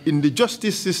 that in the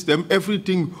justice system,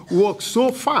 everything works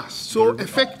so fast, so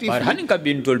effectively. But hanin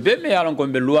kabin tol be me yalon ko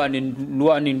be luanin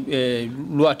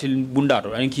luatil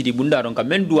bundaro an kiti bundaro ka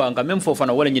men duwa ka men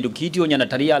fofana wala nyido kiti o nyana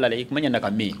tariya la ik manyana ka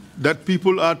me. That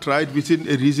people are tried within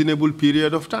a reasonable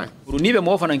period of time. Ni be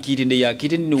mo fana kiti ndi ya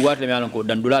kiti ni watle me yalon ko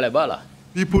dandula le bala.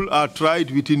 People are tried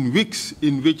within weeks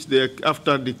in which they,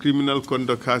 after the criminal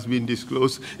conduct has been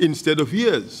disclosed, instead of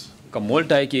years. So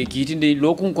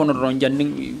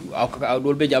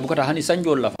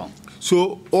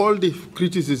all the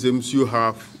criticisms you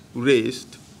have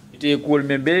raised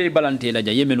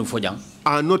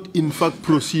are not in fact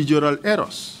procedural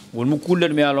errors.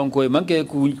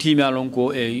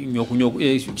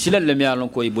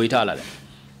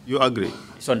 You agree?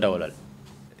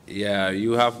 Yeah,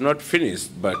 you have not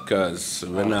finished because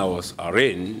when I was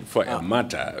arraigned for a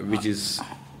matter which is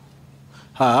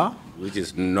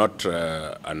not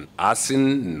an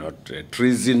arson, not a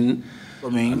treason,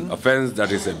 an offense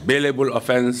that is a bailable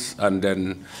offense, and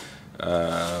then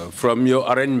from your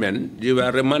arraignment, you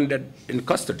were remanded in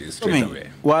custody straight away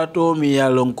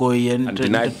and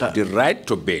denied the right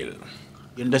to bail.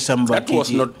 That was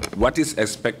not what is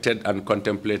expected and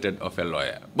contemplated of a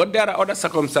lawyer. But there are other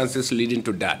circumstances leading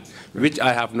to that, which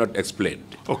I have not explained.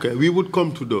 Okay, we would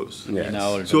come to those.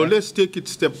 Yes. So let's take it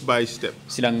step by step.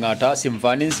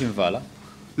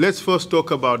 Let's first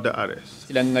talk about the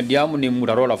arrest.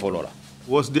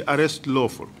 Was the arrest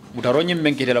lawful?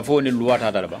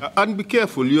 And be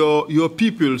careful, your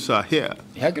peoples are here.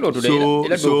 So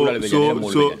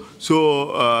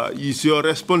it's your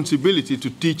responsibility to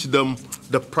teach them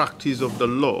the practice of the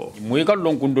law.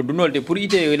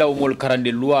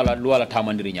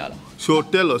 So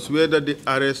tell us whether the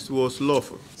arrest was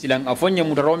lawful.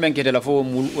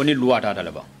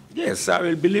 Yes, I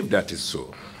will believe that is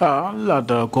so.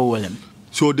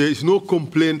 So there is no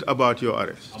complaint about your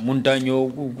arrest. So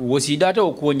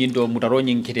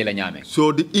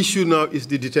the issue now is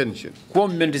the detention. The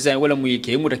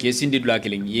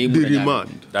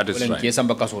remand. That is right.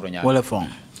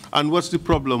 And what's the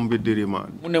problem with the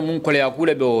remand?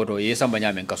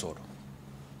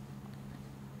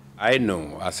 I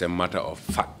know as a matter of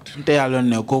fact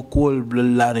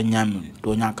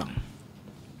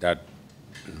that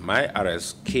my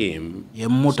arrest came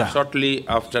shortly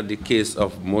after the case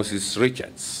of Moses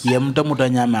Richards. No.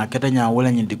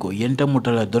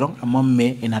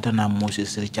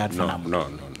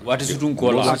 What is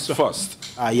Moses first?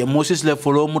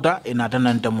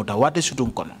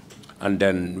 And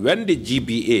then when the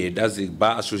GBA, that's the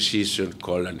Bar Association,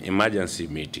 called an emergency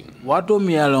meeting,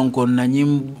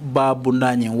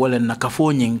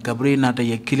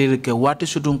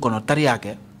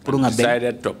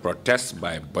 decided to protest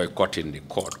by boycotting the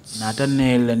courts. I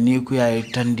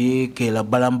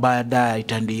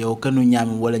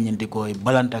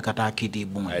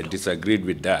disagreed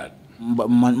with that.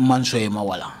 And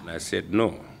I said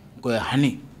no.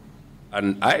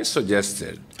 And I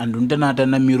suggested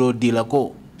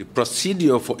the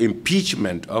procedure for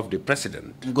impeachment of the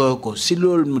president. Of course.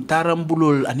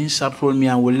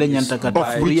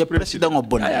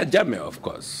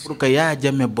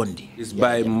 Is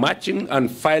by matching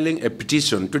and filing a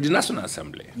petition to the National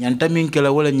Assembly. And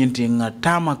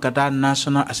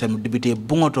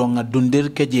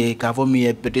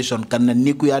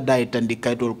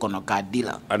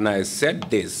I said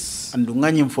this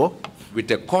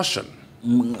with a caution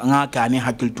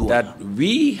that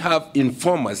we have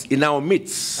informers in our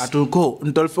midst.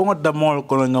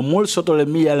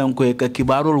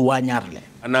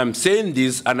 And I'm saying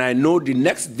this, and I know the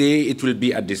next day it will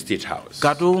be at the State House.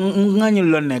 Are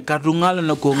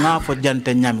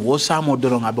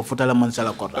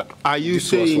you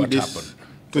saying this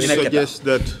to suggest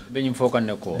that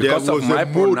because of my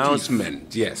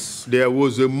pronouncement, yes, there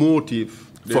was a motive,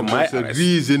 for my arrest, a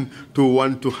reason to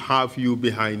want to have you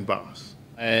behind bars?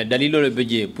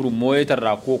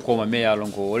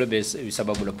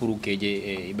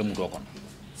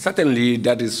 Certainly,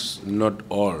 that is not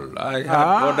all. I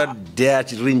have other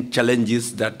daring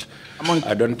challenges that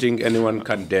I don't think anyone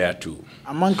can dare to.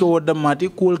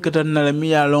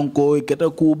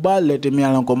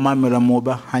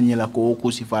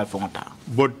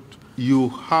 But you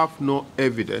have no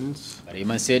evidence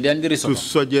to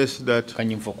suggest that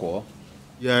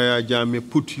Yaya Jammeh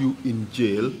put you in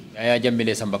jail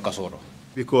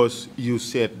because you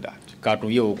said that.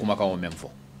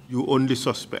 You only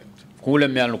suspect.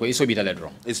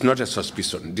 It's not a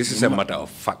suspicion. This is a matter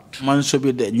of fact.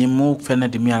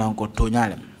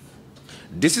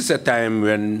 This is a time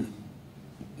when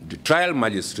The trial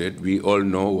magistrate, we all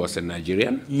know, was a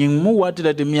Nigerian. Nying mu wati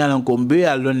la temi alon ko mbe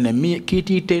alon ne mi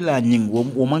kiti tela nying wo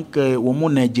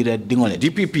Nigeria dingole.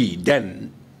 DPP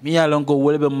then. Mi alon ko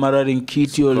wolebe mararin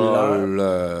kiti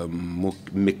la.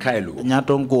 Mikhailo.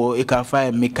 Nyaton ko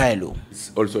ikafa Mikhailo.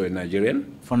 Is also a Nigerian.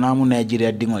 Fonamu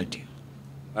Nigeria dingolti.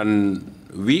 And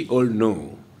we all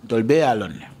know. Dolbe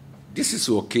alon. This is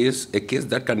a case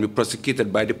that can be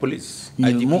prosecuted by the police.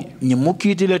 But do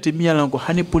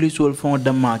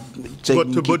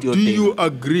you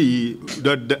agree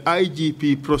that the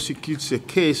IGP prosecutes a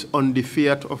case on the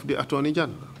fiat of the Attorney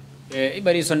General?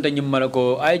 Ibari sonta nyimala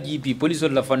ko IGP police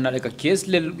la fanna ka case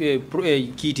le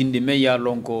kitinde me ya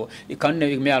lonko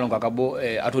kanne me ya lonko akabo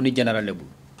Attorney General lebu.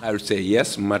 I would say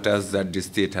yes, matters that the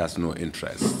state has no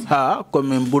interest. That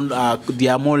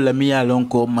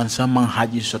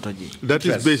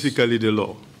is basically the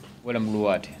law.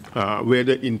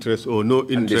 Whether interest or no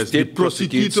interest, the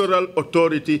prosecutorial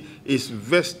authority is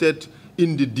vested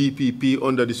in the DPP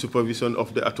under the supervision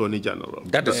of the Attorney General.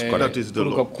 That is correct. That is the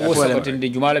law.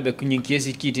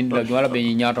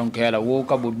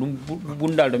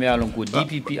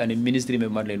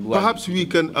 Perhaps we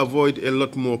can avoid a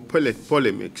lot more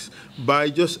polemics by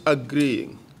just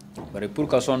agreeing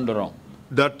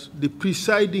that the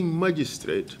presiding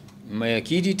magistrate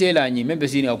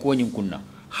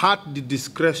had the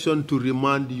discretion to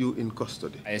remand you in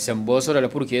custody.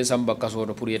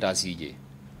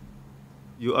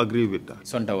 You agree with that?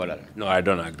 No, I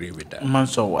don't agree with that.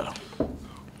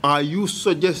 Are you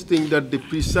suggesting that the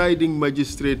presiding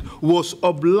magistrate was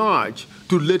obliged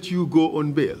to let you go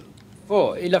on bail?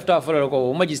 Oh, ilafta fala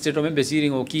ko magistrate o membe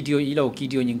siring o kitio ila o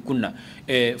kitio nyinkuna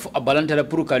abalantara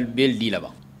purukal bail dila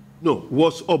ba. No,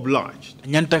 was obliged.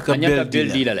 Nyanta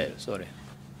bail dila le, sorry.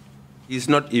 He's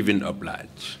not even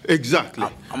obliged. Exactly.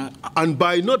 And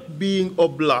by not being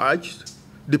obliged,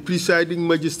 the presiding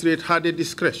magistrate had a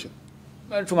discretion.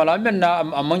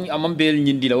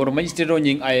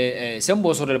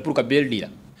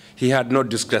 He had no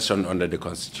discretion under the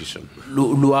Constitution.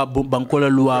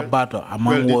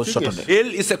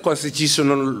 Bail is a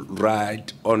constitutional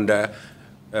right under.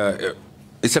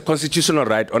 It's a constitutional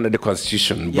right under the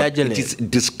Constitution, but it is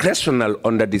discretional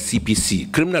under the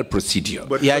CPC, criminal procedure.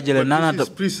 But this is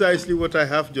precisely what I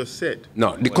have just said.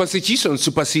 No, the Constitution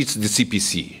supersedes the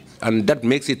CPC, and that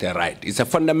makes it a right. It's a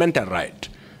fundamental right,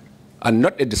 and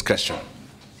not a discretion.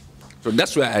 So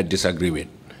that's where I disagree with.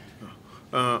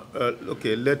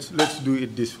 Okay, let's do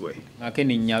it this way.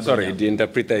 Sorry, the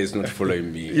interpreter is not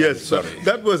following me. Yes, sorry.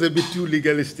 That was a bit too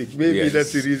legalistic. Maybe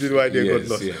that's the reason why they got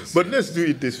lost. Yes. But let's do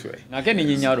it this way.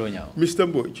 Mr.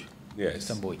 MBOGE. Yes.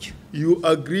 Mr. MBOGE. You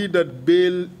agree that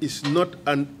bail is not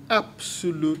an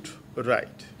absolute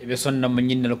right. It's not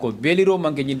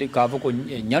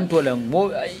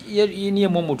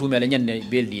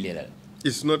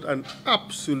an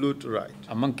absolute right.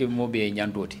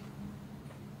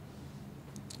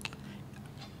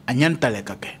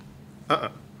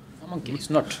 It's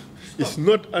not. It's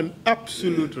not an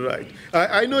absolute right.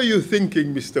 I know you're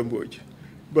thinking, Mr. MBOGE,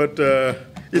 but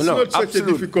it's not such a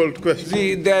difficult question.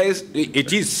 See,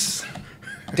 it is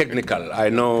technical. I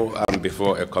know I'm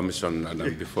before a commission and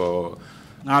I'm before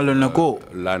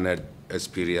learned,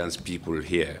 experienced people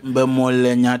here. People are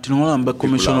watching and listening.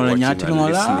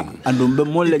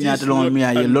 It is not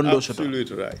an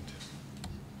absolute right.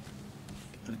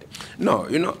 No,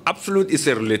 you know, absolute is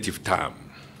a relative term.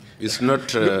 It's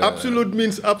not... absolute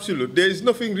means absolute. There is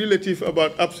nothing relative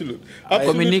about absolute.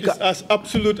 Absolute is as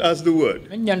absolute as the word.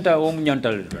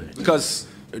 Because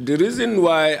the reason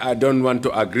why I don't want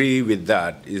to agree with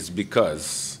that is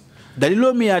because... Under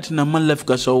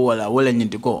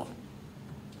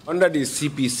the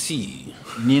CPC...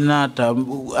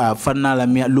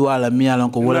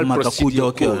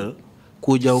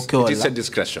 It is a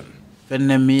discretion. And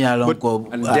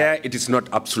there it is not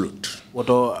absolute. But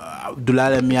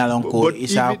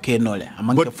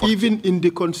even in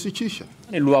the Constitution,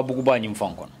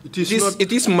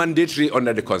 it is mandatory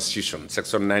under the Constitution,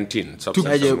 Section 19.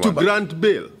 To grant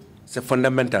bail. It's a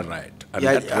fundamental right. And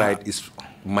that right is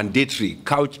mandatory,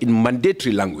 couched in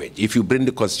mandatory language. If you bring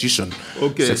the Constitution,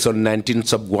 Section 19,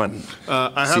 sub 1,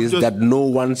 says that no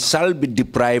one shall be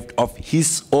deprived of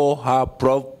his or her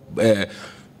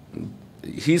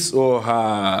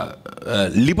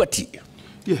liberty.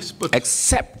 Yes, but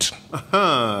except.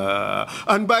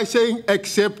 And by saying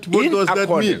except, what does that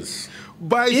mean?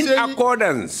 In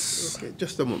accordance. Okay,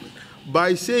 just a moment.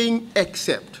 By saying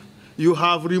except, you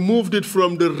have removed it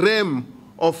from the realm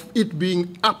of it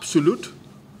being absolute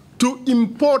to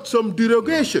import some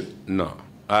derogation. No.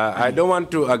 I don't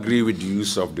want to agree with the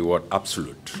use of the word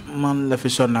absolute. Bring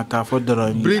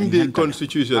the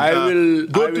constitution. I will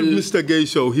go to Mr. Gay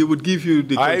show. He would give you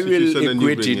the constitution and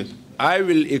you bring it. I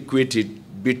will equate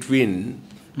it between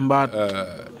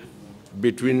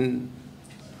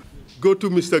Go to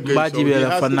Mr. Gay show. He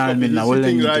has the copy. He's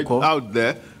sitting right out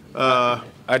there.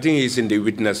 I think he's in the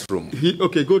witness room.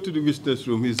 Okay, go to the witness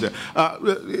room. He's there.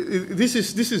 This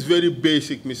is very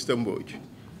basic, Mr. MBOGE.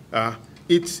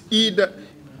 It's either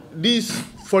these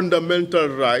fundamental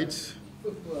rights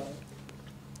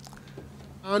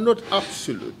are not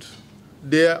absolute.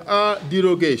 There are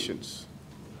derogations.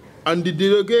 And the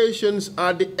derogations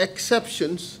are the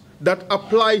exceptions that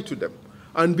apply to them.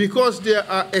 And because there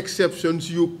are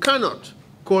exceptions, you cannot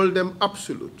call them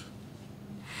absolute.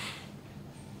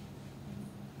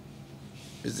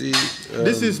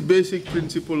 This is basic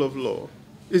principle of law,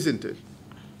 isn't it?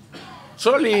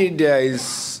 Surely there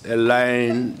is a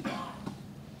line,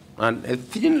 and a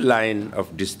thin line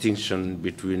of distinction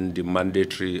between the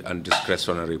mandatory and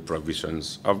discretionary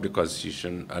provisions of the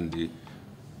Constitution and the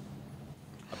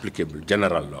applicable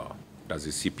general law, that's the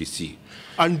CPC.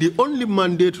 And the only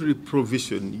mandatory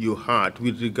provision you had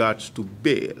with regards to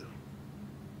bail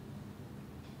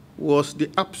was the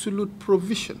absolute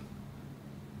provision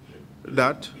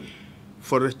that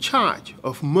for a charge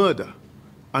of murder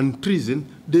and treason,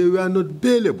 they were not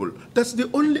bailable. That's the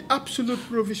only absolute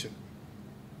provision,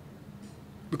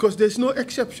 because there's no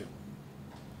exception.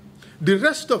 The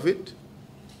rest of it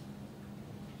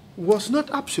was not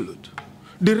absolute.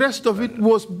 The rest of it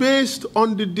was based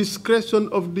on the discretion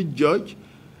of the judge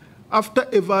after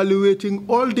evaluating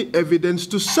all the evidence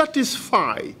to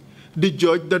satisfy the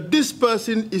judge that this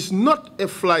person is not a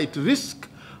flight risk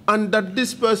and that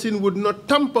this person would not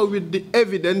tamper with the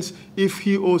evidence if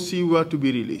he or she were to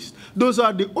be released. Those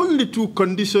are the only two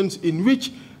conditions in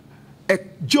which a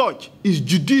judge is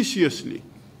judiciously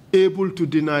able to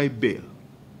deny bail.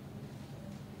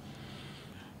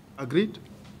 Agreed?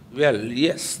 Well,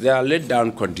 yes, there are laid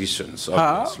down conditions,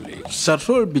 obviously.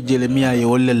 For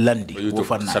you to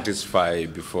satisfy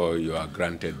before you are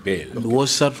granted bail. But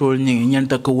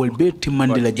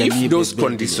if those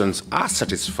conditions are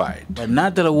satisfied,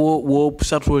 let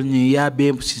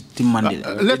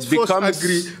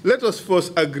us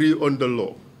first agree on the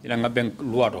law. That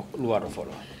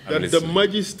the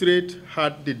magistrate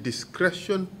had the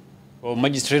discretion to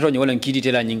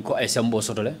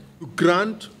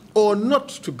grant or not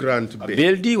to grant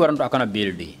bail.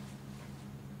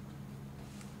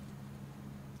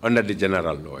 Under the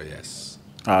general law, yes.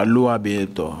 And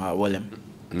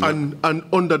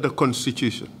under the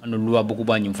Constitution.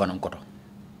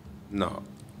 No.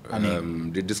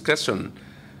 The discretion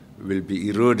will be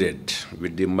eroded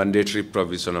with the mandatory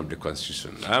provision of the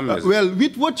Constitution. Well,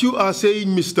 with what you are saying,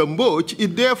 Mr. MBOGE,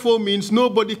 it therefore means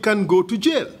nobody can go to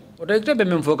jail.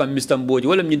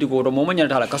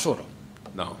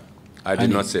 No, I did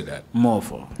not say that.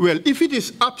 Well, if it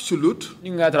is absolute,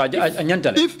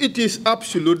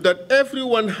 that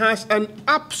everyone has an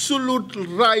absolute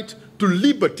right to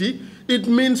liberty, it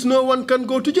means no one can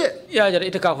go to jail. If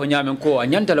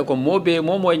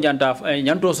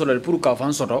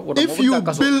you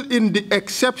build in the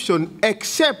exception,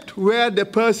 except where the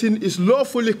person is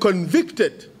lawfully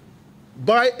convicted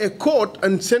by a court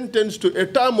and sentenced to a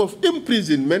term of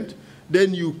imprisonment,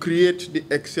 then you create the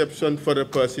exception for a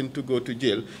person to go to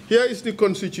jail. Here is the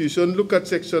Constitution. Look at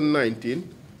section 19,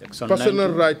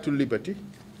 personal right to liberty,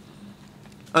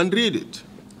 and read it.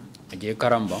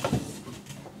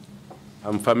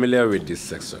 I'm familiar with this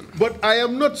section. But I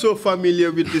am not so familiar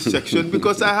with this section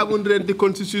because I haven't read the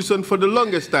Constitution for the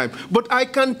longest time. But I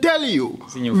can tell you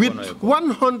with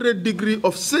 100 degrees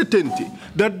of certainty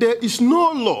that there is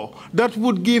no law that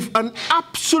would give an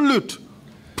absolute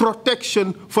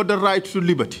protection for the right to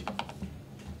liberty.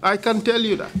 I can tell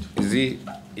you that.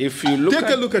 If you look take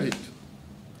a look at it.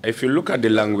 If you look at the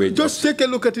language, just take a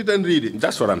look at it and read it.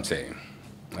 That's what I'm saying.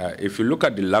 If you look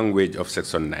at the language of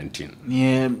section 19,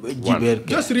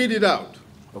 just read it out.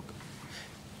 Okay.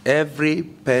 Every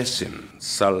person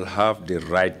shall have the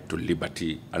right to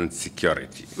liberty and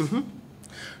security.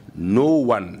 No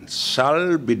one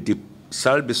shall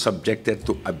be subjected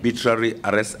to arbitrary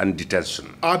arrest and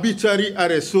detention. Arbitrary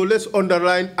arrest. So let's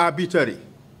underline arbitrary.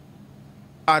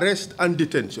 Arrest and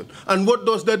detention. And what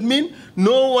does that mean?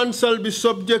 No one shall be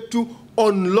subject to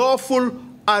unlawful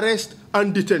arrest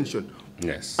and detention.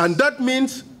 Yes. And that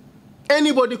means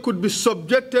anybody could be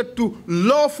subjected to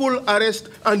lawful arrest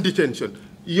and detention.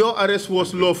 Your arrest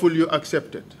was lawful, you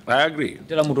accepted. I agree.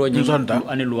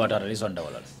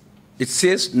 It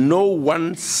says no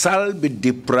one shall be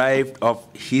deprived of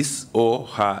his or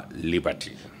her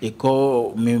liberty.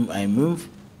 Iko I move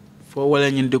for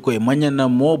wala nyinde ko manyana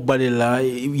mo balela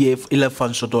ila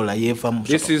fan soto la ye fam.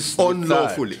 This is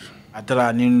unlawfully.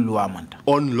 Atranin luamanta.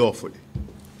 Unlawfully.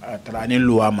 Atranin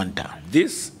luamanta.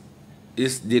 This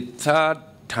is the third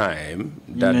time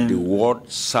that the word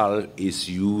shall is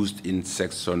used in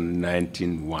section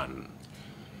 19.1.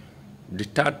 The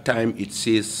third time it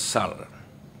says shall,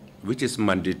 which is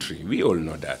mandatory. We all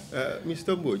know that.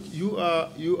 Mr. MBOGE,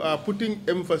 you are putting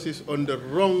emphasis on the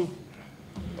wrong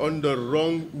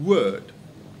word.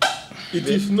 It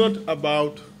is not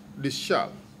about the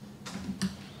shall.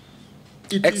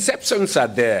 Exceptions are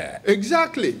there.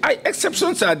 Exactly.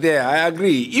 Exceptions are there. I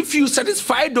agree. If you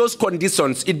satisfy those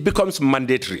conditions, it becomes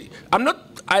mandatory. I'm not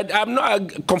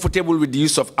comfortable with the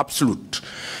use of absolute,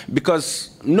 because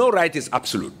no right is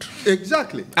absolute.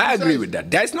 Exactly. I agree with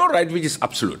that. There is no right which is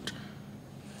absolute.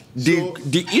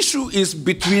 The issue is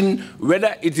between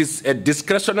whether it is a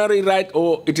discretionary right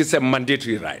or it is a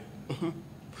mandatory right.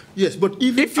 Yes, but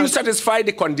if you satisfy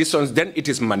the conditions, then it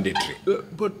is mandatory.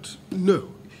 But no.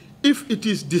 If it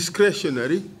is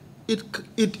discretionary, it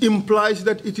implies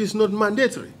that it is not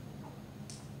mandatory.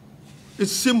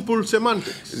 It's simple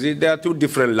semantics. See, there are two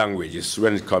different languages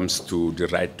when it comes to the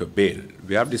right to bail.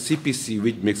 We have the CPC,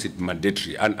 which makes it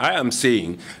mandatory, and I am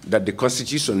saying that the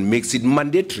Constitution makes it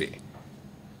mandatory.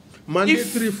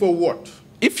 Mandatory for what?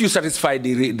 If you satisfy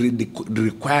the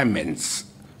requirements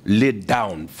laid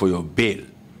down for your bail,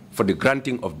 for the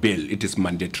granting of bail, it is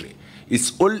mandatory.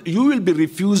 You will be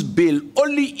refused bail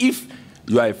only if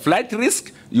you are a flight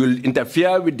risk, you will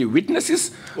interfere with the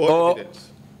witnesses, or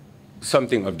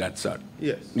something of that sort.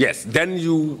 Yes. Yes, then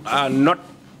you are not,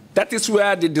 that is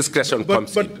where the discretion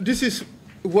comes in. But this is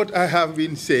what I have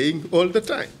been saying all the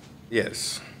time.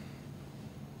 Yes.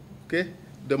 Okay?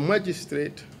 The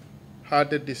magistrate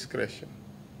had a discretion.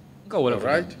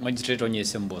 Right? Magistrate on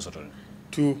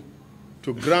to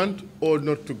grant or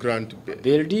not to grant bail.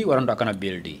 Baildi or not kana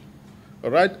baildi. All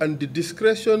right, and the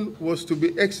discretion was to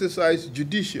be exercised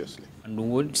judiciously. And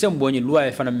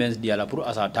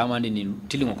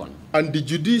the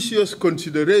judicious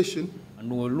consideration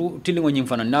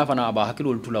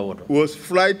was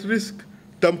flight risk,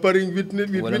 tampering with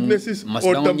witnesses,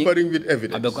 or tampering with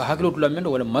evidence. I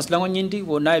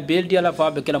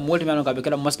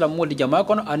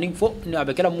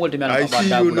see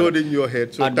you nodding your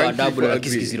head, so thank you for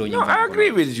agreeing. No, I agree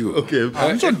with you. Okay.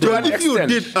 So if you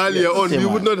did earlier on, we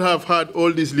would not have had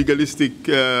all this legalistic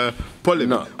polemic.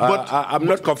 No, but I'm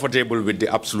not comfortable with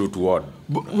the absolute word.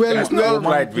 Well,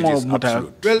 right, which is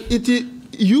absolute. Well,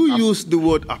 you used the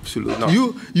word absolute.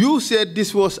 No. You said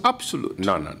this was absolute.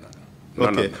 No.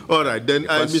 Okay, no. All right, then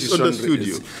I misunderstood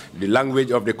you. The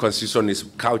language of the Constitution is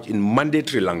couched in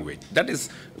mandatory language. That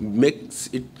makes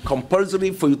it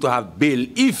compulsory for you to have bail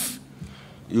if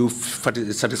you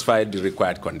satisfy the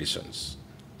required conditions.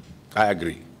 I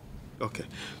agree. Okay,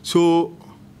 so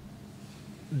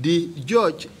the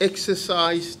judge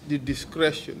exercised the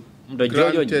discretion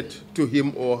granted to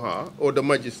him or her, or the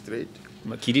magistrate,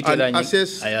 and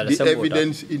assessed the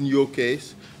evidence in your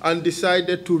case, and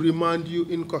decided to remand you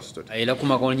in custody. Did that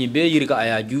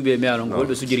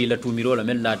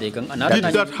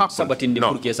happen?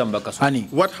 No.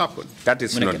 What happened? That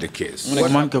is not the case.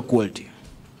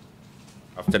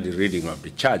 After the reading of the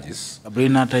charges,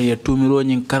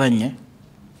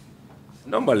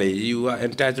 normally you are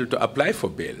entitled to apply for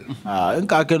bail. I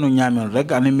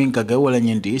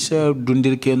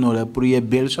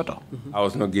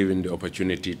was not given the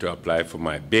opportunity to apply for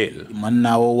my bail.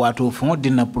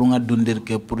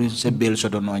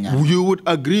 You would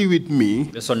agree with me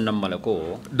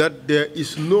that there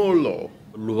is no law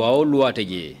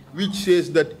which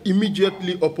says that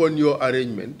immediately upon your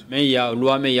arraignment, the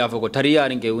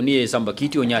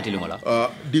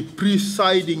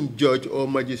presiding judge or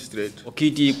magistrate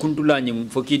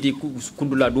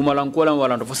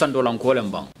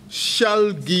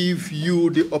shall give you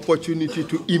the opportunity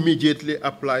to immediately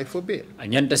apply for bail.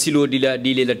 There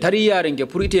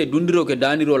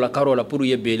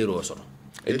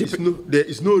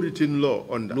is no written law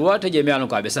on that.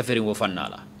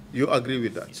 You agree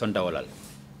with that?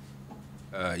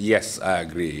 Yes, I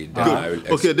agree. Then I will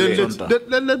explain. Okay,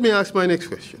 then let me ask my next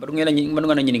question.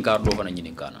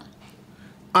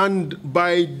 And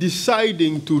by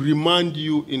deciding to remand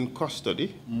you in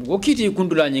custody,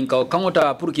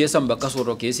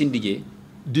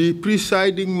 the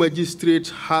presiding magistrate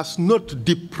has not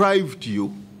deprived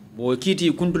you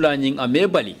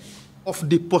of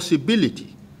the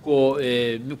possibility to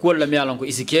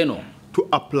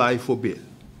apply for bail.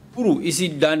 Puru isi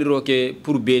daniro ke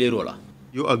puru bele rola.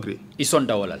 You agree?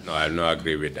 Isonta wala. No, I don't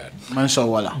agree with that. Manso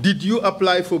wala. Did you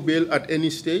apply for bail at any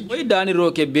stage? Why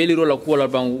daniro ke bele rola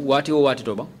kuala bang wati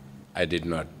to bang? I did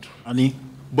not. Ani?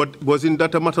 But wasn't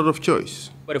that a matter of choice?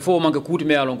 But for manke kuti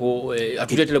me alon ko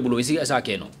atudete bulo isi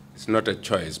asake no. It's not a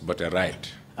choice, but a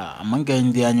right. What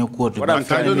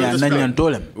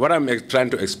I'm trying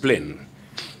to explain,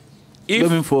 if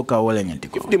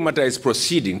the matter is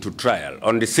proceeding to trial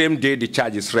on the same day the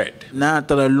charge is read,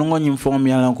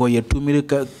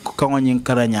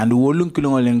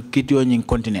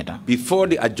 before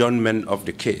the adjournment of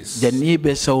the case, the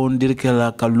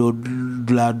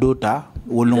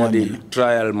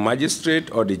trial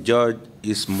magistrate or the judge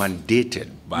is mandated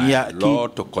by law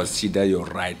to consider your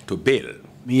right to bail.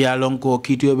 Miyalonko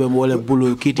kitio be wole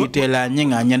bulu kiti tela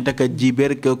nyinga nyanta ka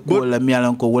jiber ke ko la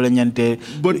miyalonko wala nyante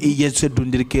yese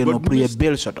dundir ke no priye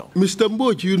bail soto. Mr.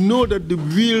 MBOGE, you know that the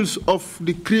wheels of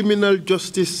the criminal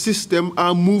justice system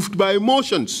are moved by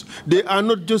emotions. They are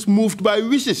not just moved by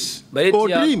wishes or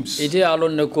dreams. They are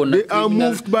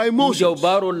moved by emotions.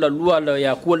 Baro la lua la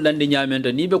ya ko lande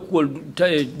nyamenta ni be ko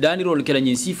daniro le kala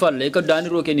nyin sifa le ka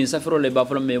daniro ke ni safiro le ba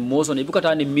fala me moso ni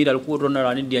bukata ni miral ko rona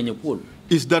rani dianya ko.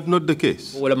 Is that not the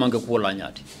case?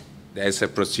 There is a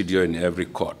procedure in every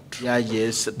court. Yeah,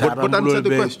 yes. But answer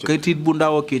the question.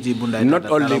 Not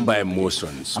only by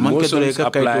motions. Motions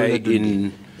apply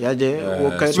in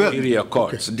superior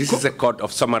courts. This is a court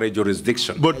of summary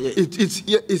jurisdiction. But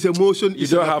it's a motion. You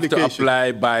don't have to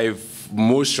apply by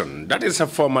motion. That is a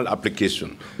formal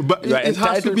application. But it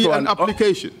has to be an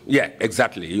application. Yeah,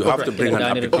 exactly. You have to bring an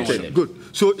application. Okay, good.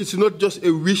 So it's not just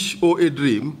a wish or a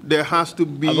dream. There has to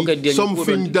be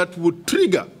something that would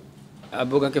trigger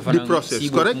the process,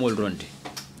 correct?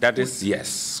 That is,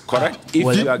 yes, correct.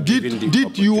 If you are given the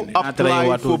did you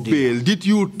apply for bail? Did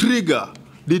you trigger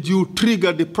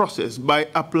the process by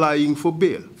applying for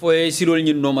bail?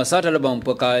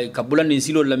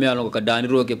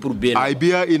 I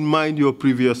bear in mind your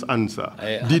previous answer.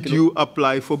 Did you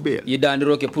apply for bail?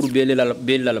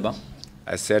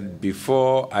 I said,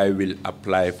 before I will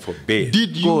apply for bail.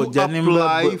 Did you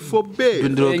apply for bail?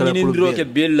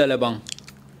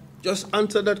 Just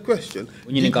answer that question.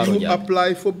 Did you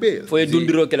apply for bail?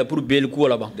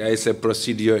 There is a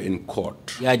procedure in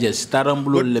court. Just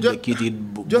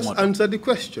answer the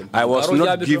question. I was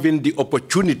not given the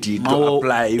opportunity to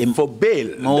apply for bail.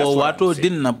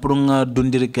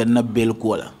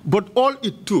 But all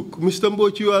it took, Mr.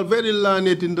 MBOGE, you are very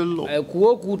learned in the law. All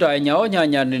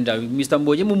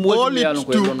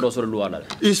it took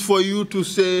is for you to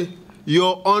say,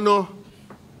 Your Honor,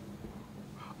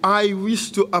 I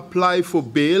wish to apply for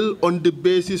bail on the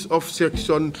basis of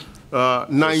section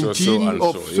 19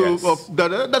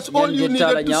 that. That's all you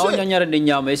needed to say.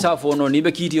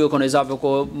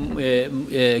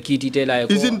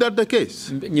 Isn't that the case?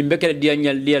 Isn't that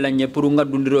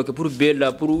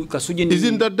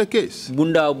the case?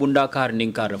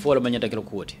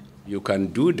 You can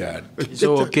do that. It's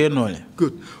okay, no.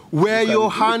 Good.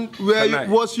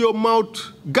 Was your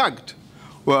mouth gagged?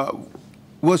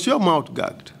 Was your mouth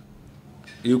gagged?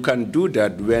 You can do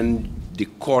that when the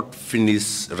court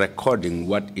finishes recording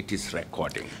what it is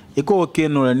recording. You cannot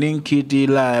interrupt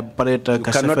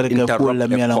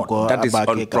a court. That is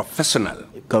unprofessional.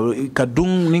 But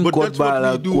that's what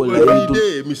we do every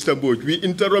day, Mr. MBOGE. We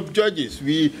interrupt judges.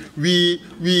 We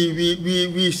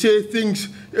say things.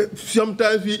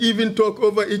 Sometimes we even talk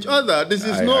over each other. This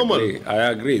is normal. I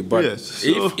agree. But yes,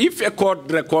 if a court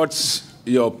records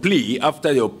your plea,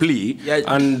 after your plea,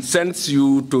 and sends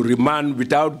you to remand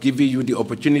without giving you the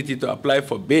opportunity to apply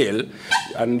for bail,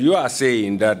 and you are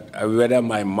saying that whether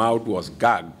my mouth was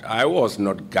gagged, I was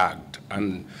not gagged,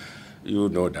 and you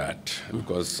know that,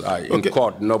 because in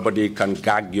court, nobody can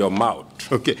gag your mouth.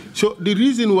 Okay, so the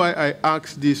reason why I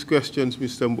ask these questions,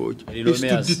 Mr. MBOGE, is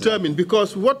to determine,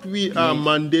 because what we are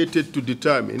mandated to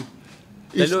determine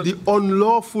is the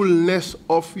unlawfulness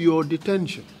of your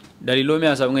detention. Dari lo me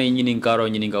asab ngay ñinin karo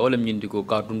ñinin ka wala ñindi ko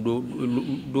ka do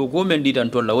ko men ditan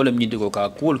tolla wala ñindi ko ka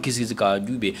kol kisi ka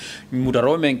jube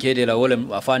mutaro men kede la wala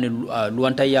afani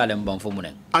luanta yale mbam fo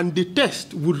munen. And the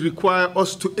test would require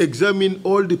us to examine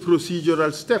all the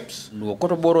procedural steps. No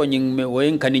koto boro ñing me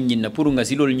woyen kanin ñinna pour nga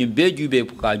silol ñim be jube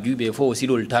ka jube fo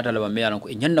silol tata la ba me ko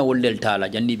ñanna woldel tala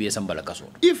jandi be sambala kaso.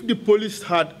 If the police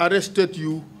had arrested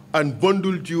you and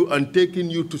bundled you and taken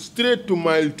you straight to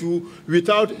mile 2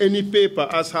 without any paper,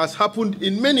 as has happened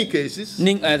in many cases.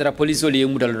 Ning ayatra police oli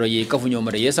mudal roye kafunyo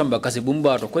mare yesamba kasi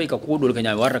bumba to koy ka kodol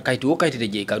kanya warra kayti o kayti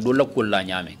de ka do la kolla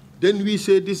nyame. Then we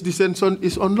say this detention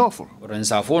is unlawful. Ren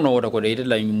sa fo no wada ko de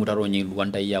la mutaro nyi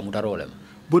wanta ya mutarolem.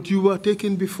 But you were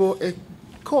taken before a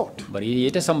court.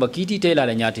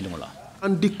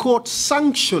 And the court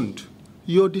sanctioned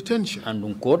your detention.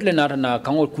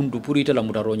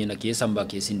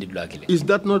 Is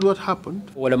that not what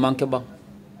happened?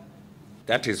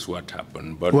 That is what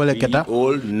happened, but we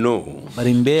all know.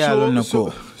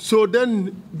 So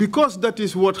then, because that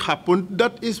is what happened,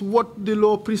 that is what the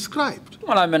law prescribed.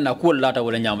 That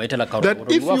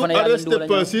if you arrest the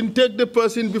person, take the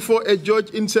person before a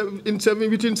judge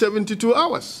within 72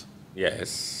 hours.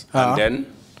 Yes, and then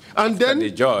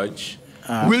the judge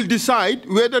will decide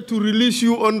whether to release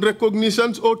you on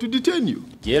recognitions or to detain you.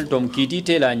 And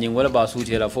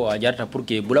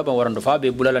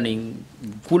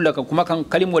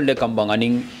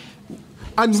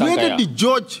whether the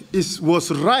judge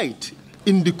was right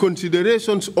in the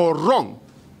considerations or wrong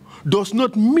does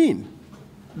not mean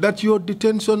that your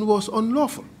detention was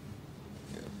unlawful.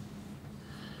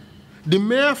 The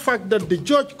mere fact that the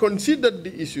judge considered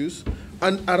the issues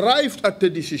and arrived at the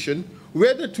decision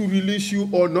whether to release you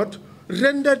or not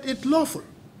rendered it lawful.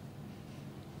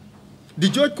 The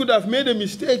judge could have made a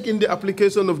mistake in the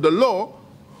application of the law,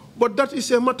 but that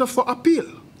is a matter for appeal.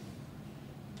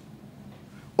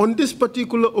 On this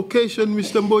particular occasion,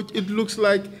 Mr. MBOGE, it looks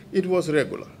like it was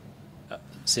regular.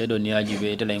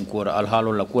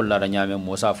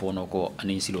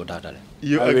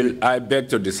 I beg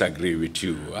to disagree with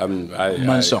you.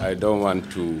 I don't want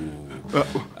to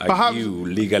argue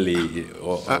legally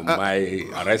or my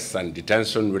arrest and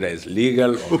detention, whether it's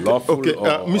legal or lawful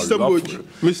or Mr. MBOGE,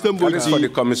 that is for the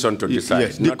commission to decide.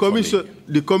 Yes,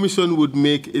 the commission would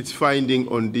make its finding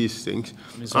on these things,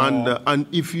 and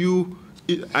if you,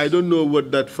 I don't know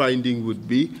what that finding would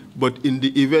be, but in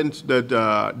the event that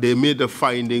they made a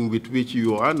finding with which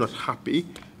you are not happy,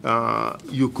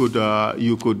 you could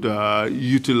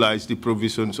utilize the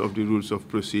provisions of the rules of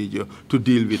procedure to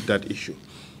deal with that issue.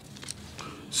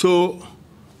 So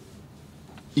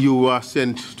you were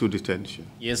sent to detention.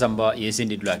 Yes,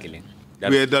 indeed,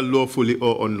 whether lawfully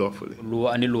or unlawfully.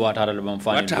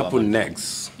 What happened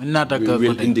next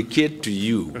will indicate to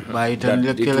you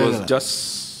that it was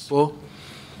just a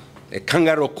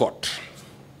kangaroo court.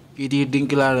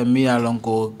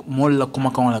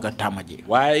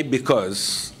 Why?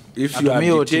 Because if you are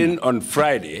detained on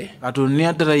Friday, on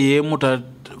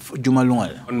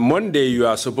Monday you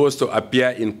are supposed to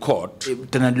appear in court. And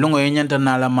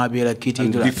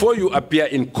before you appear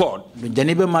in court, you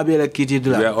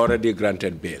are already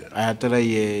granted bail.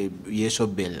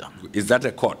 Is that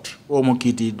a court?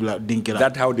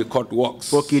 That's how the court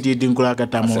works. As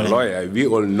a lawyer, we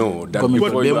all know that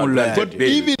before you are granted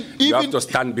bail, you have to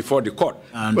stand before the court.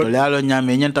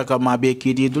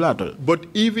 But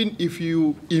even if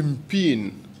you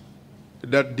impugn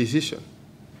that decision,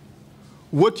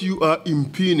 what you are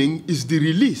impugning is the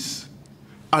release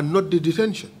and not the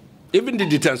detention. Even the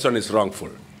detention is wrongful.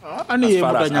 As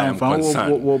far as I am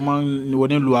concerned.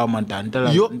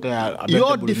 Your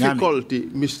difficulty,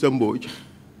 Mr. MBOGE,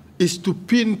 is to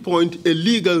pinpoint a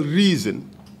legal reason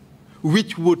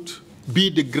which would be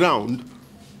the ground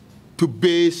to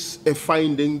base a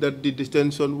finding that the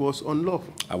detention was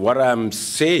unlawful. What I'm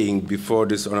saying before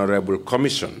this honorable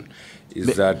commission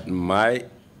is that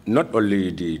not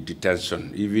only the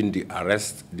detention, even the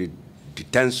arrest, the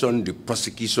detention, the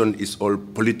prosecution is all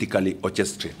politically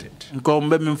orchestrated.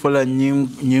 Commission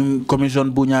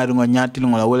bunyari ngo nyati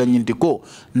ngola wala nyinti ko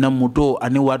na muto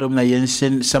ani wadom na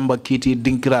yensen samba kiti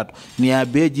dinkirat ni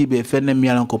abeji be fenne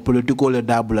mialan ko political le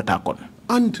dabula takon.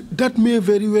 And that may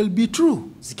very well be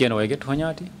true.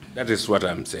 That is what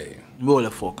I'm saying.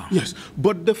 Yes,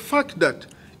 but the fact that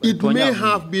it may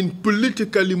have been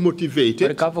politically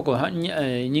motivated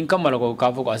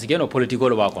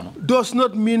does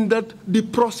not mean that the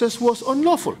process was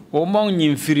unlawful. You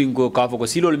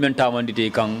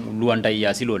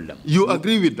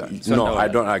agree with that? No, I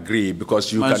don't agree,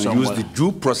 because you can use the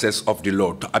due process of the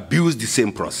law to abuse the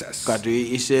same process. And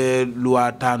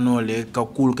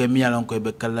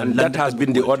that has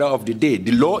been the order of the day.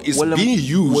 The law is being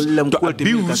used to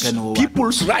abuse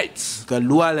people's rights. And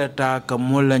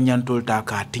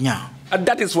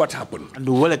that is what happened.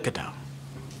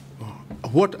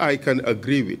 What I can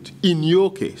agree with, in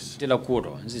your case,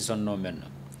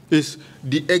 is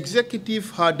the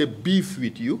executive had a beef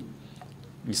with you,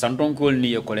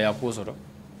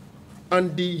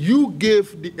 and you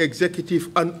gave the executive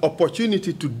an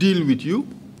opportunity to deal with you,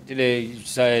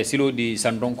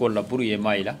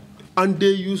 and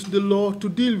they used the law to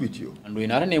deal with you,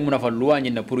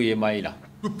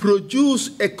 to produce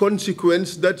a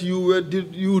consequence that you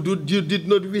did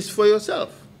not wish for yourself.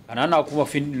 But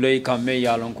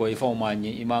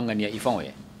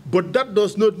that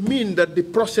does not mean that the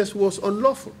process was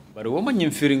unlawful. But woman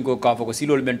yin fearing go kafo ko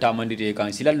silol men tamandite kan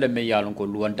silal le me yalon ko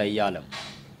luwanta yalam.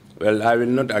 Well, I will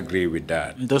not agree with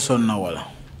that.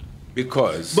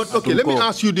 Because... But okay, let me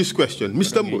ask you this question,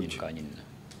 Mr. MBOGE.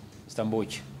 Mr.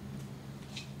 MBOGE.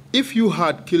 If you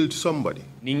had killed somebody,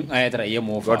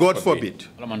 God forbid,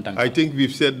 I think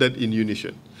we've said that in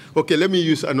unison. Okay, let me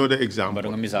use another example.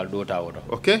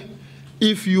 Okay?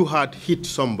 If you had hit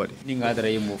somebody.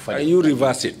 Can you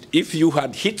reverse it? If you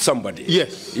had hit somebody.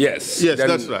 Yes. Yes. Yes,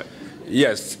 that's right.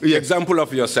 Yes. Example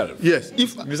of yourself. Yes.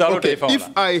 If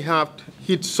I have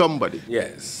hit somebody.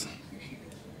 Yes.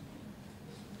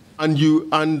 And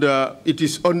it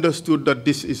is understood that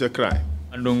this is a crime.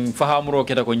 Like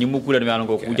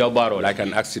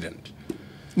an accident.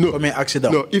 No.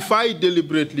 No. If I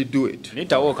deliberately do it,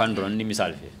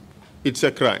 it's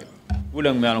a crime.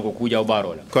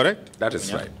 Correct? That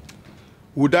is right.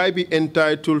 Would I be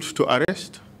entitled to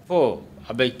arrest?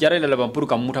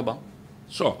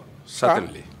 Sure,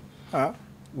 certainly.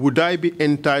 Would I be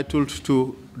entitled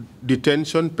to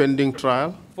detention pending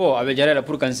trial?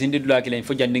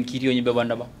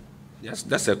 Yes,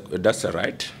 that's a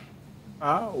right.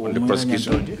 On the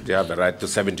prosecution, they have a right to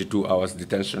 72 hours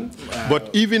detention. But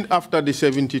even after the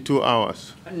 72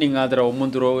 hours, would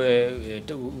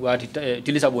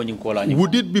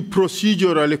it be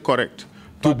procedurally correct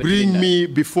to bring me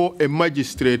before a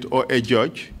magistrate or a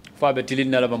judge and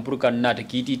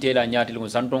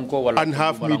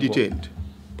have me detained?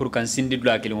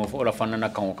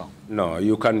 No,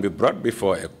 you can be brought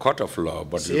before a court of law,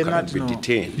 but you cannot be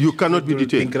detained. You cannot be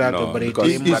detained. No,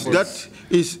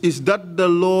 is that the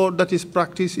law that is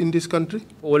practiced in this country?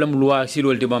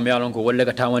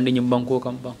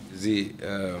 See,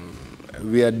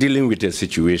 we are dealing with a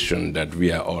situation that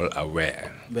we are all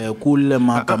aware. I'm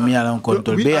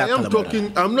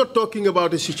not talking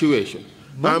about a situation.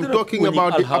 I'm talking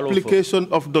about the application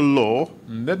of the law.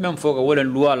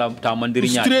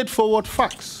 Straightforward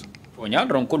facts.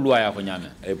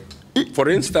 For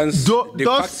instance,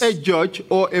 does a judge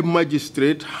or a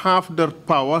magistrate have the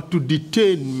power to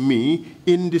detain me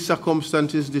in the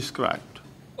circumstances described?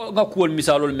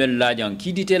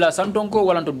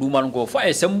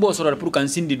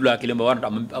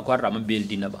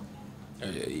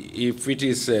 If it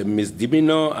is a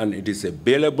misdemeanor and it is a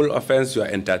bailable offense, you are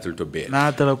entitled to bail.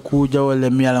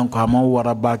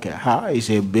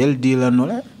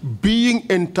 Being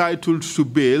entitled to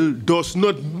bail does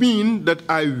not mean that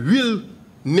I will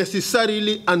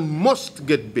necessarily and must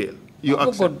get bail. You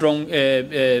accept?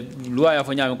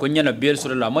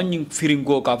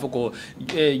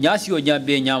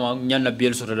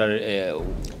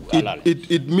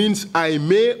 It means I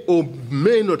may or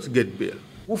may not get bail.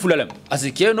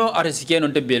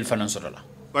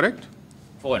 Correct?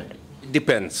 It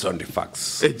depends on the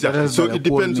facts. Exactly. So it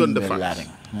depends on the facts.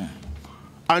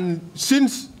 And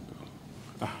since...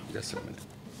 Just a minute.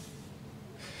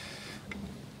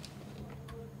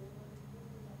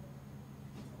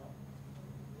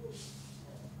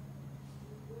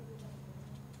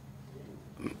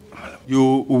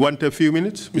 You want a few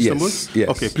minutes, Mr. Yes, MBOGE? yes.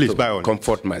 Okay, please, by all means.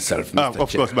 Comfort myself, Mr.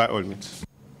 Of course, by all means.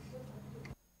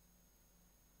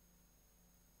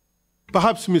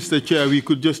 Perhaps, Mr. Chair, we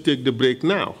could just take the break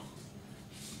now,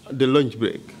 the lunch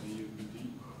break.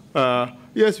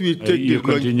 Yes, we take the lunch break. Are you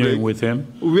continuing with him?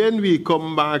 When we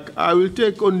come back, I will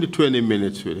take only 20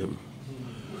 minutes with him,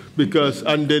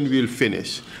 and then we'll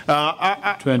finish.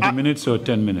 20 minutes or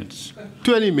 10 minutes?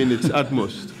 20 minutes at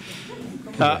most.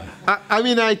 I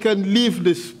mean, I can leave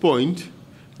this point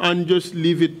and just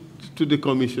leave it to the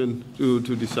commission to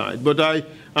decide. But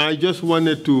I just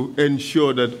wanted to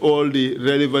ensure that all the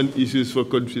relevant issues for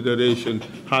consideration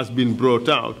has been brought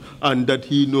out and that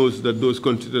he knows that those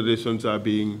considerations are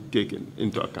being taken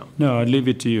into account. No, I'll leave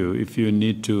it to you. If you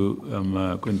need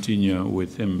to continue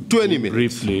with him 20 minutes.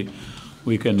 Briefly,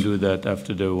 we can do that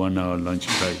after the 1 hour lunch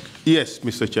break. Yes,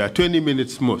 Mr. Chair, 20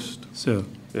 minutes most. So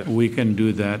we can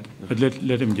do that, but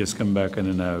let him just come back and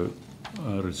then I'll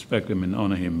respect him and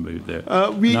honor him with the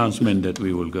announcement that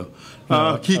we will go.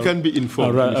 He can be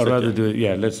informed. I'd rather do it.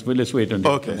 Yeah, let's wait on.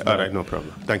 Okay, all right, no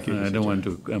problem. Thank you. I don't want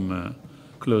to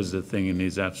close the thing in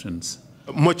his absence.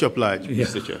 Much obliged,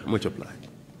 Mr. Chair. Much obliged.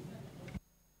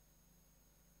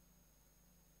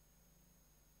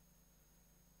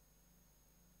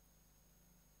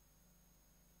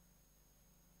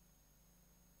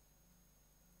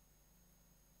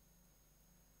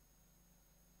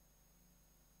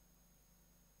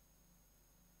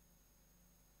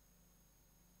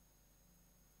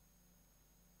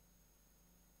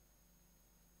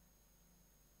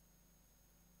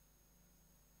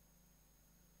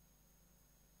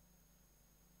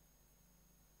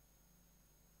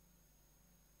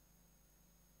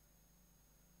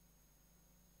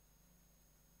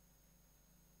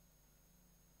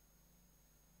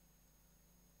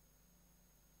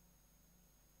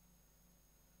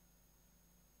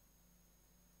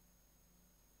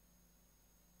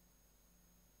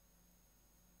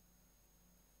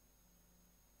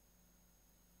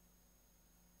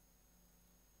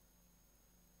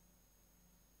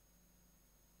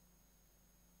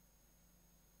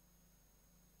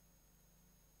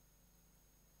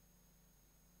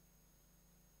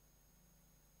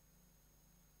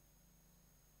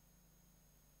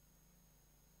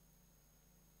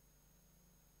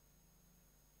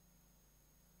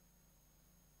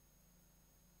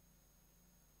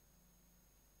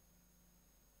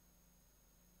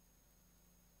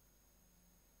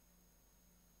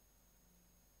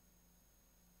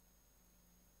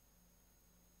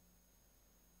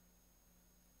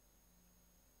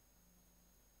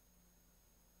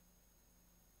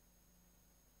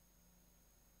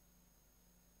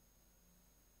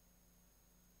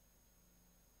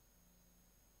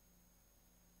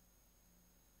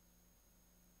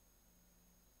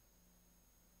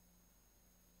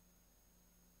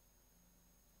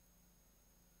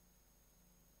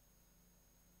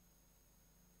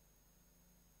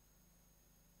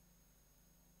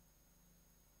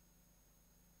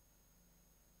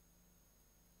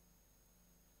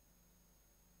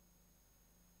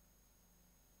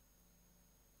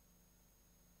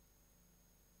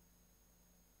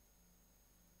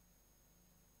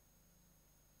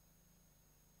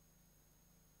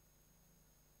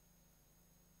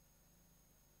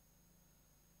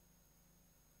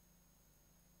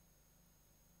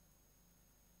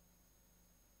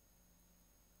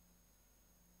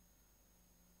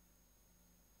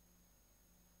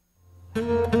 I'm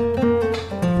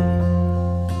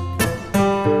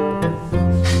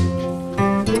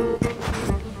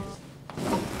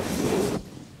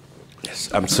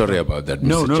sorry about that, Mr.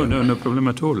 No Chairman. problem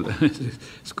at all.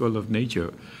 It's call of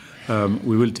nature.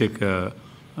 We will take a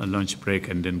lunch break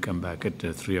and then come back at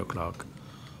 3 o'clock.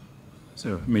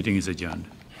 So meeting is adjourned.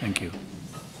 Thank you.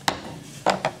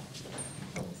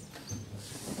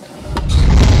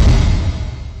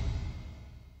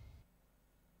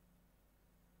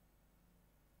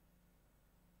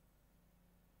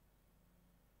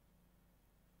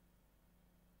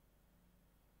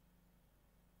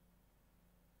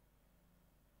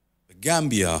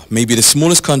 Gambia may be the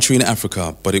smallest country in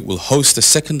Africa, but it will host the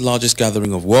second largest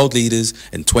gathering of world leaders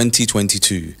in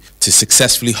 2022. To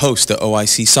successfully host the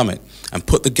OIC Summit and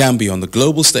put the Gambia on the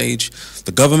global stage,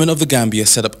 the government of the Gambia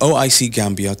set up OIC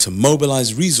Gambia to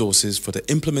mobilize resources for the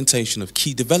implementation of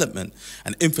key development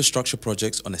and infrastructure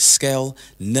projects on a scale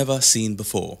never seen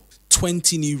before.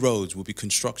 20 new roads will be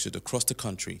constructed across the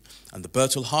country, and the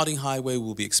Bertel Harding Highway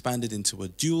will be expanded into a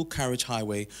dual carriage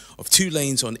highway of 2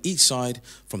 lanes on each side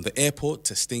from the airport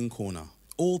to Sting Corner.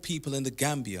 All people in the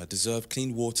Gambia deserve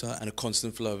clean water and a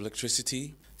constant flow of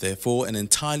electricity. Therefore, an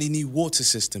entirely new water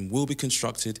system will be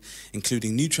constructed,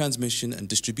 including new transmission and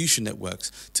distribution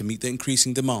networks to meet the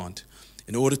increasing demand.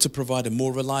 In order to provide a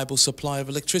more reliable supply of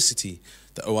electricity,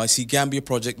 the OIC Gambia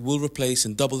project will replace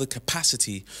and double the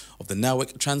capacity of the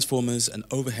NAWEC transformers and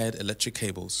overhead electric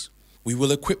cables. We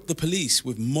will equip the police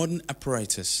with modern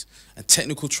apparatus and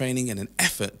technical training in an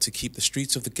effort to keep the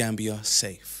streets of the Gambia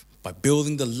safe. By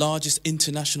building the largest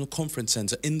international conference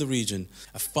center in the region,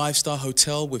 a 5-star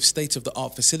hotel with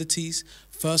state-of-the-art facilities,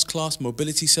 first-class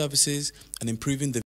mobility services, and improving the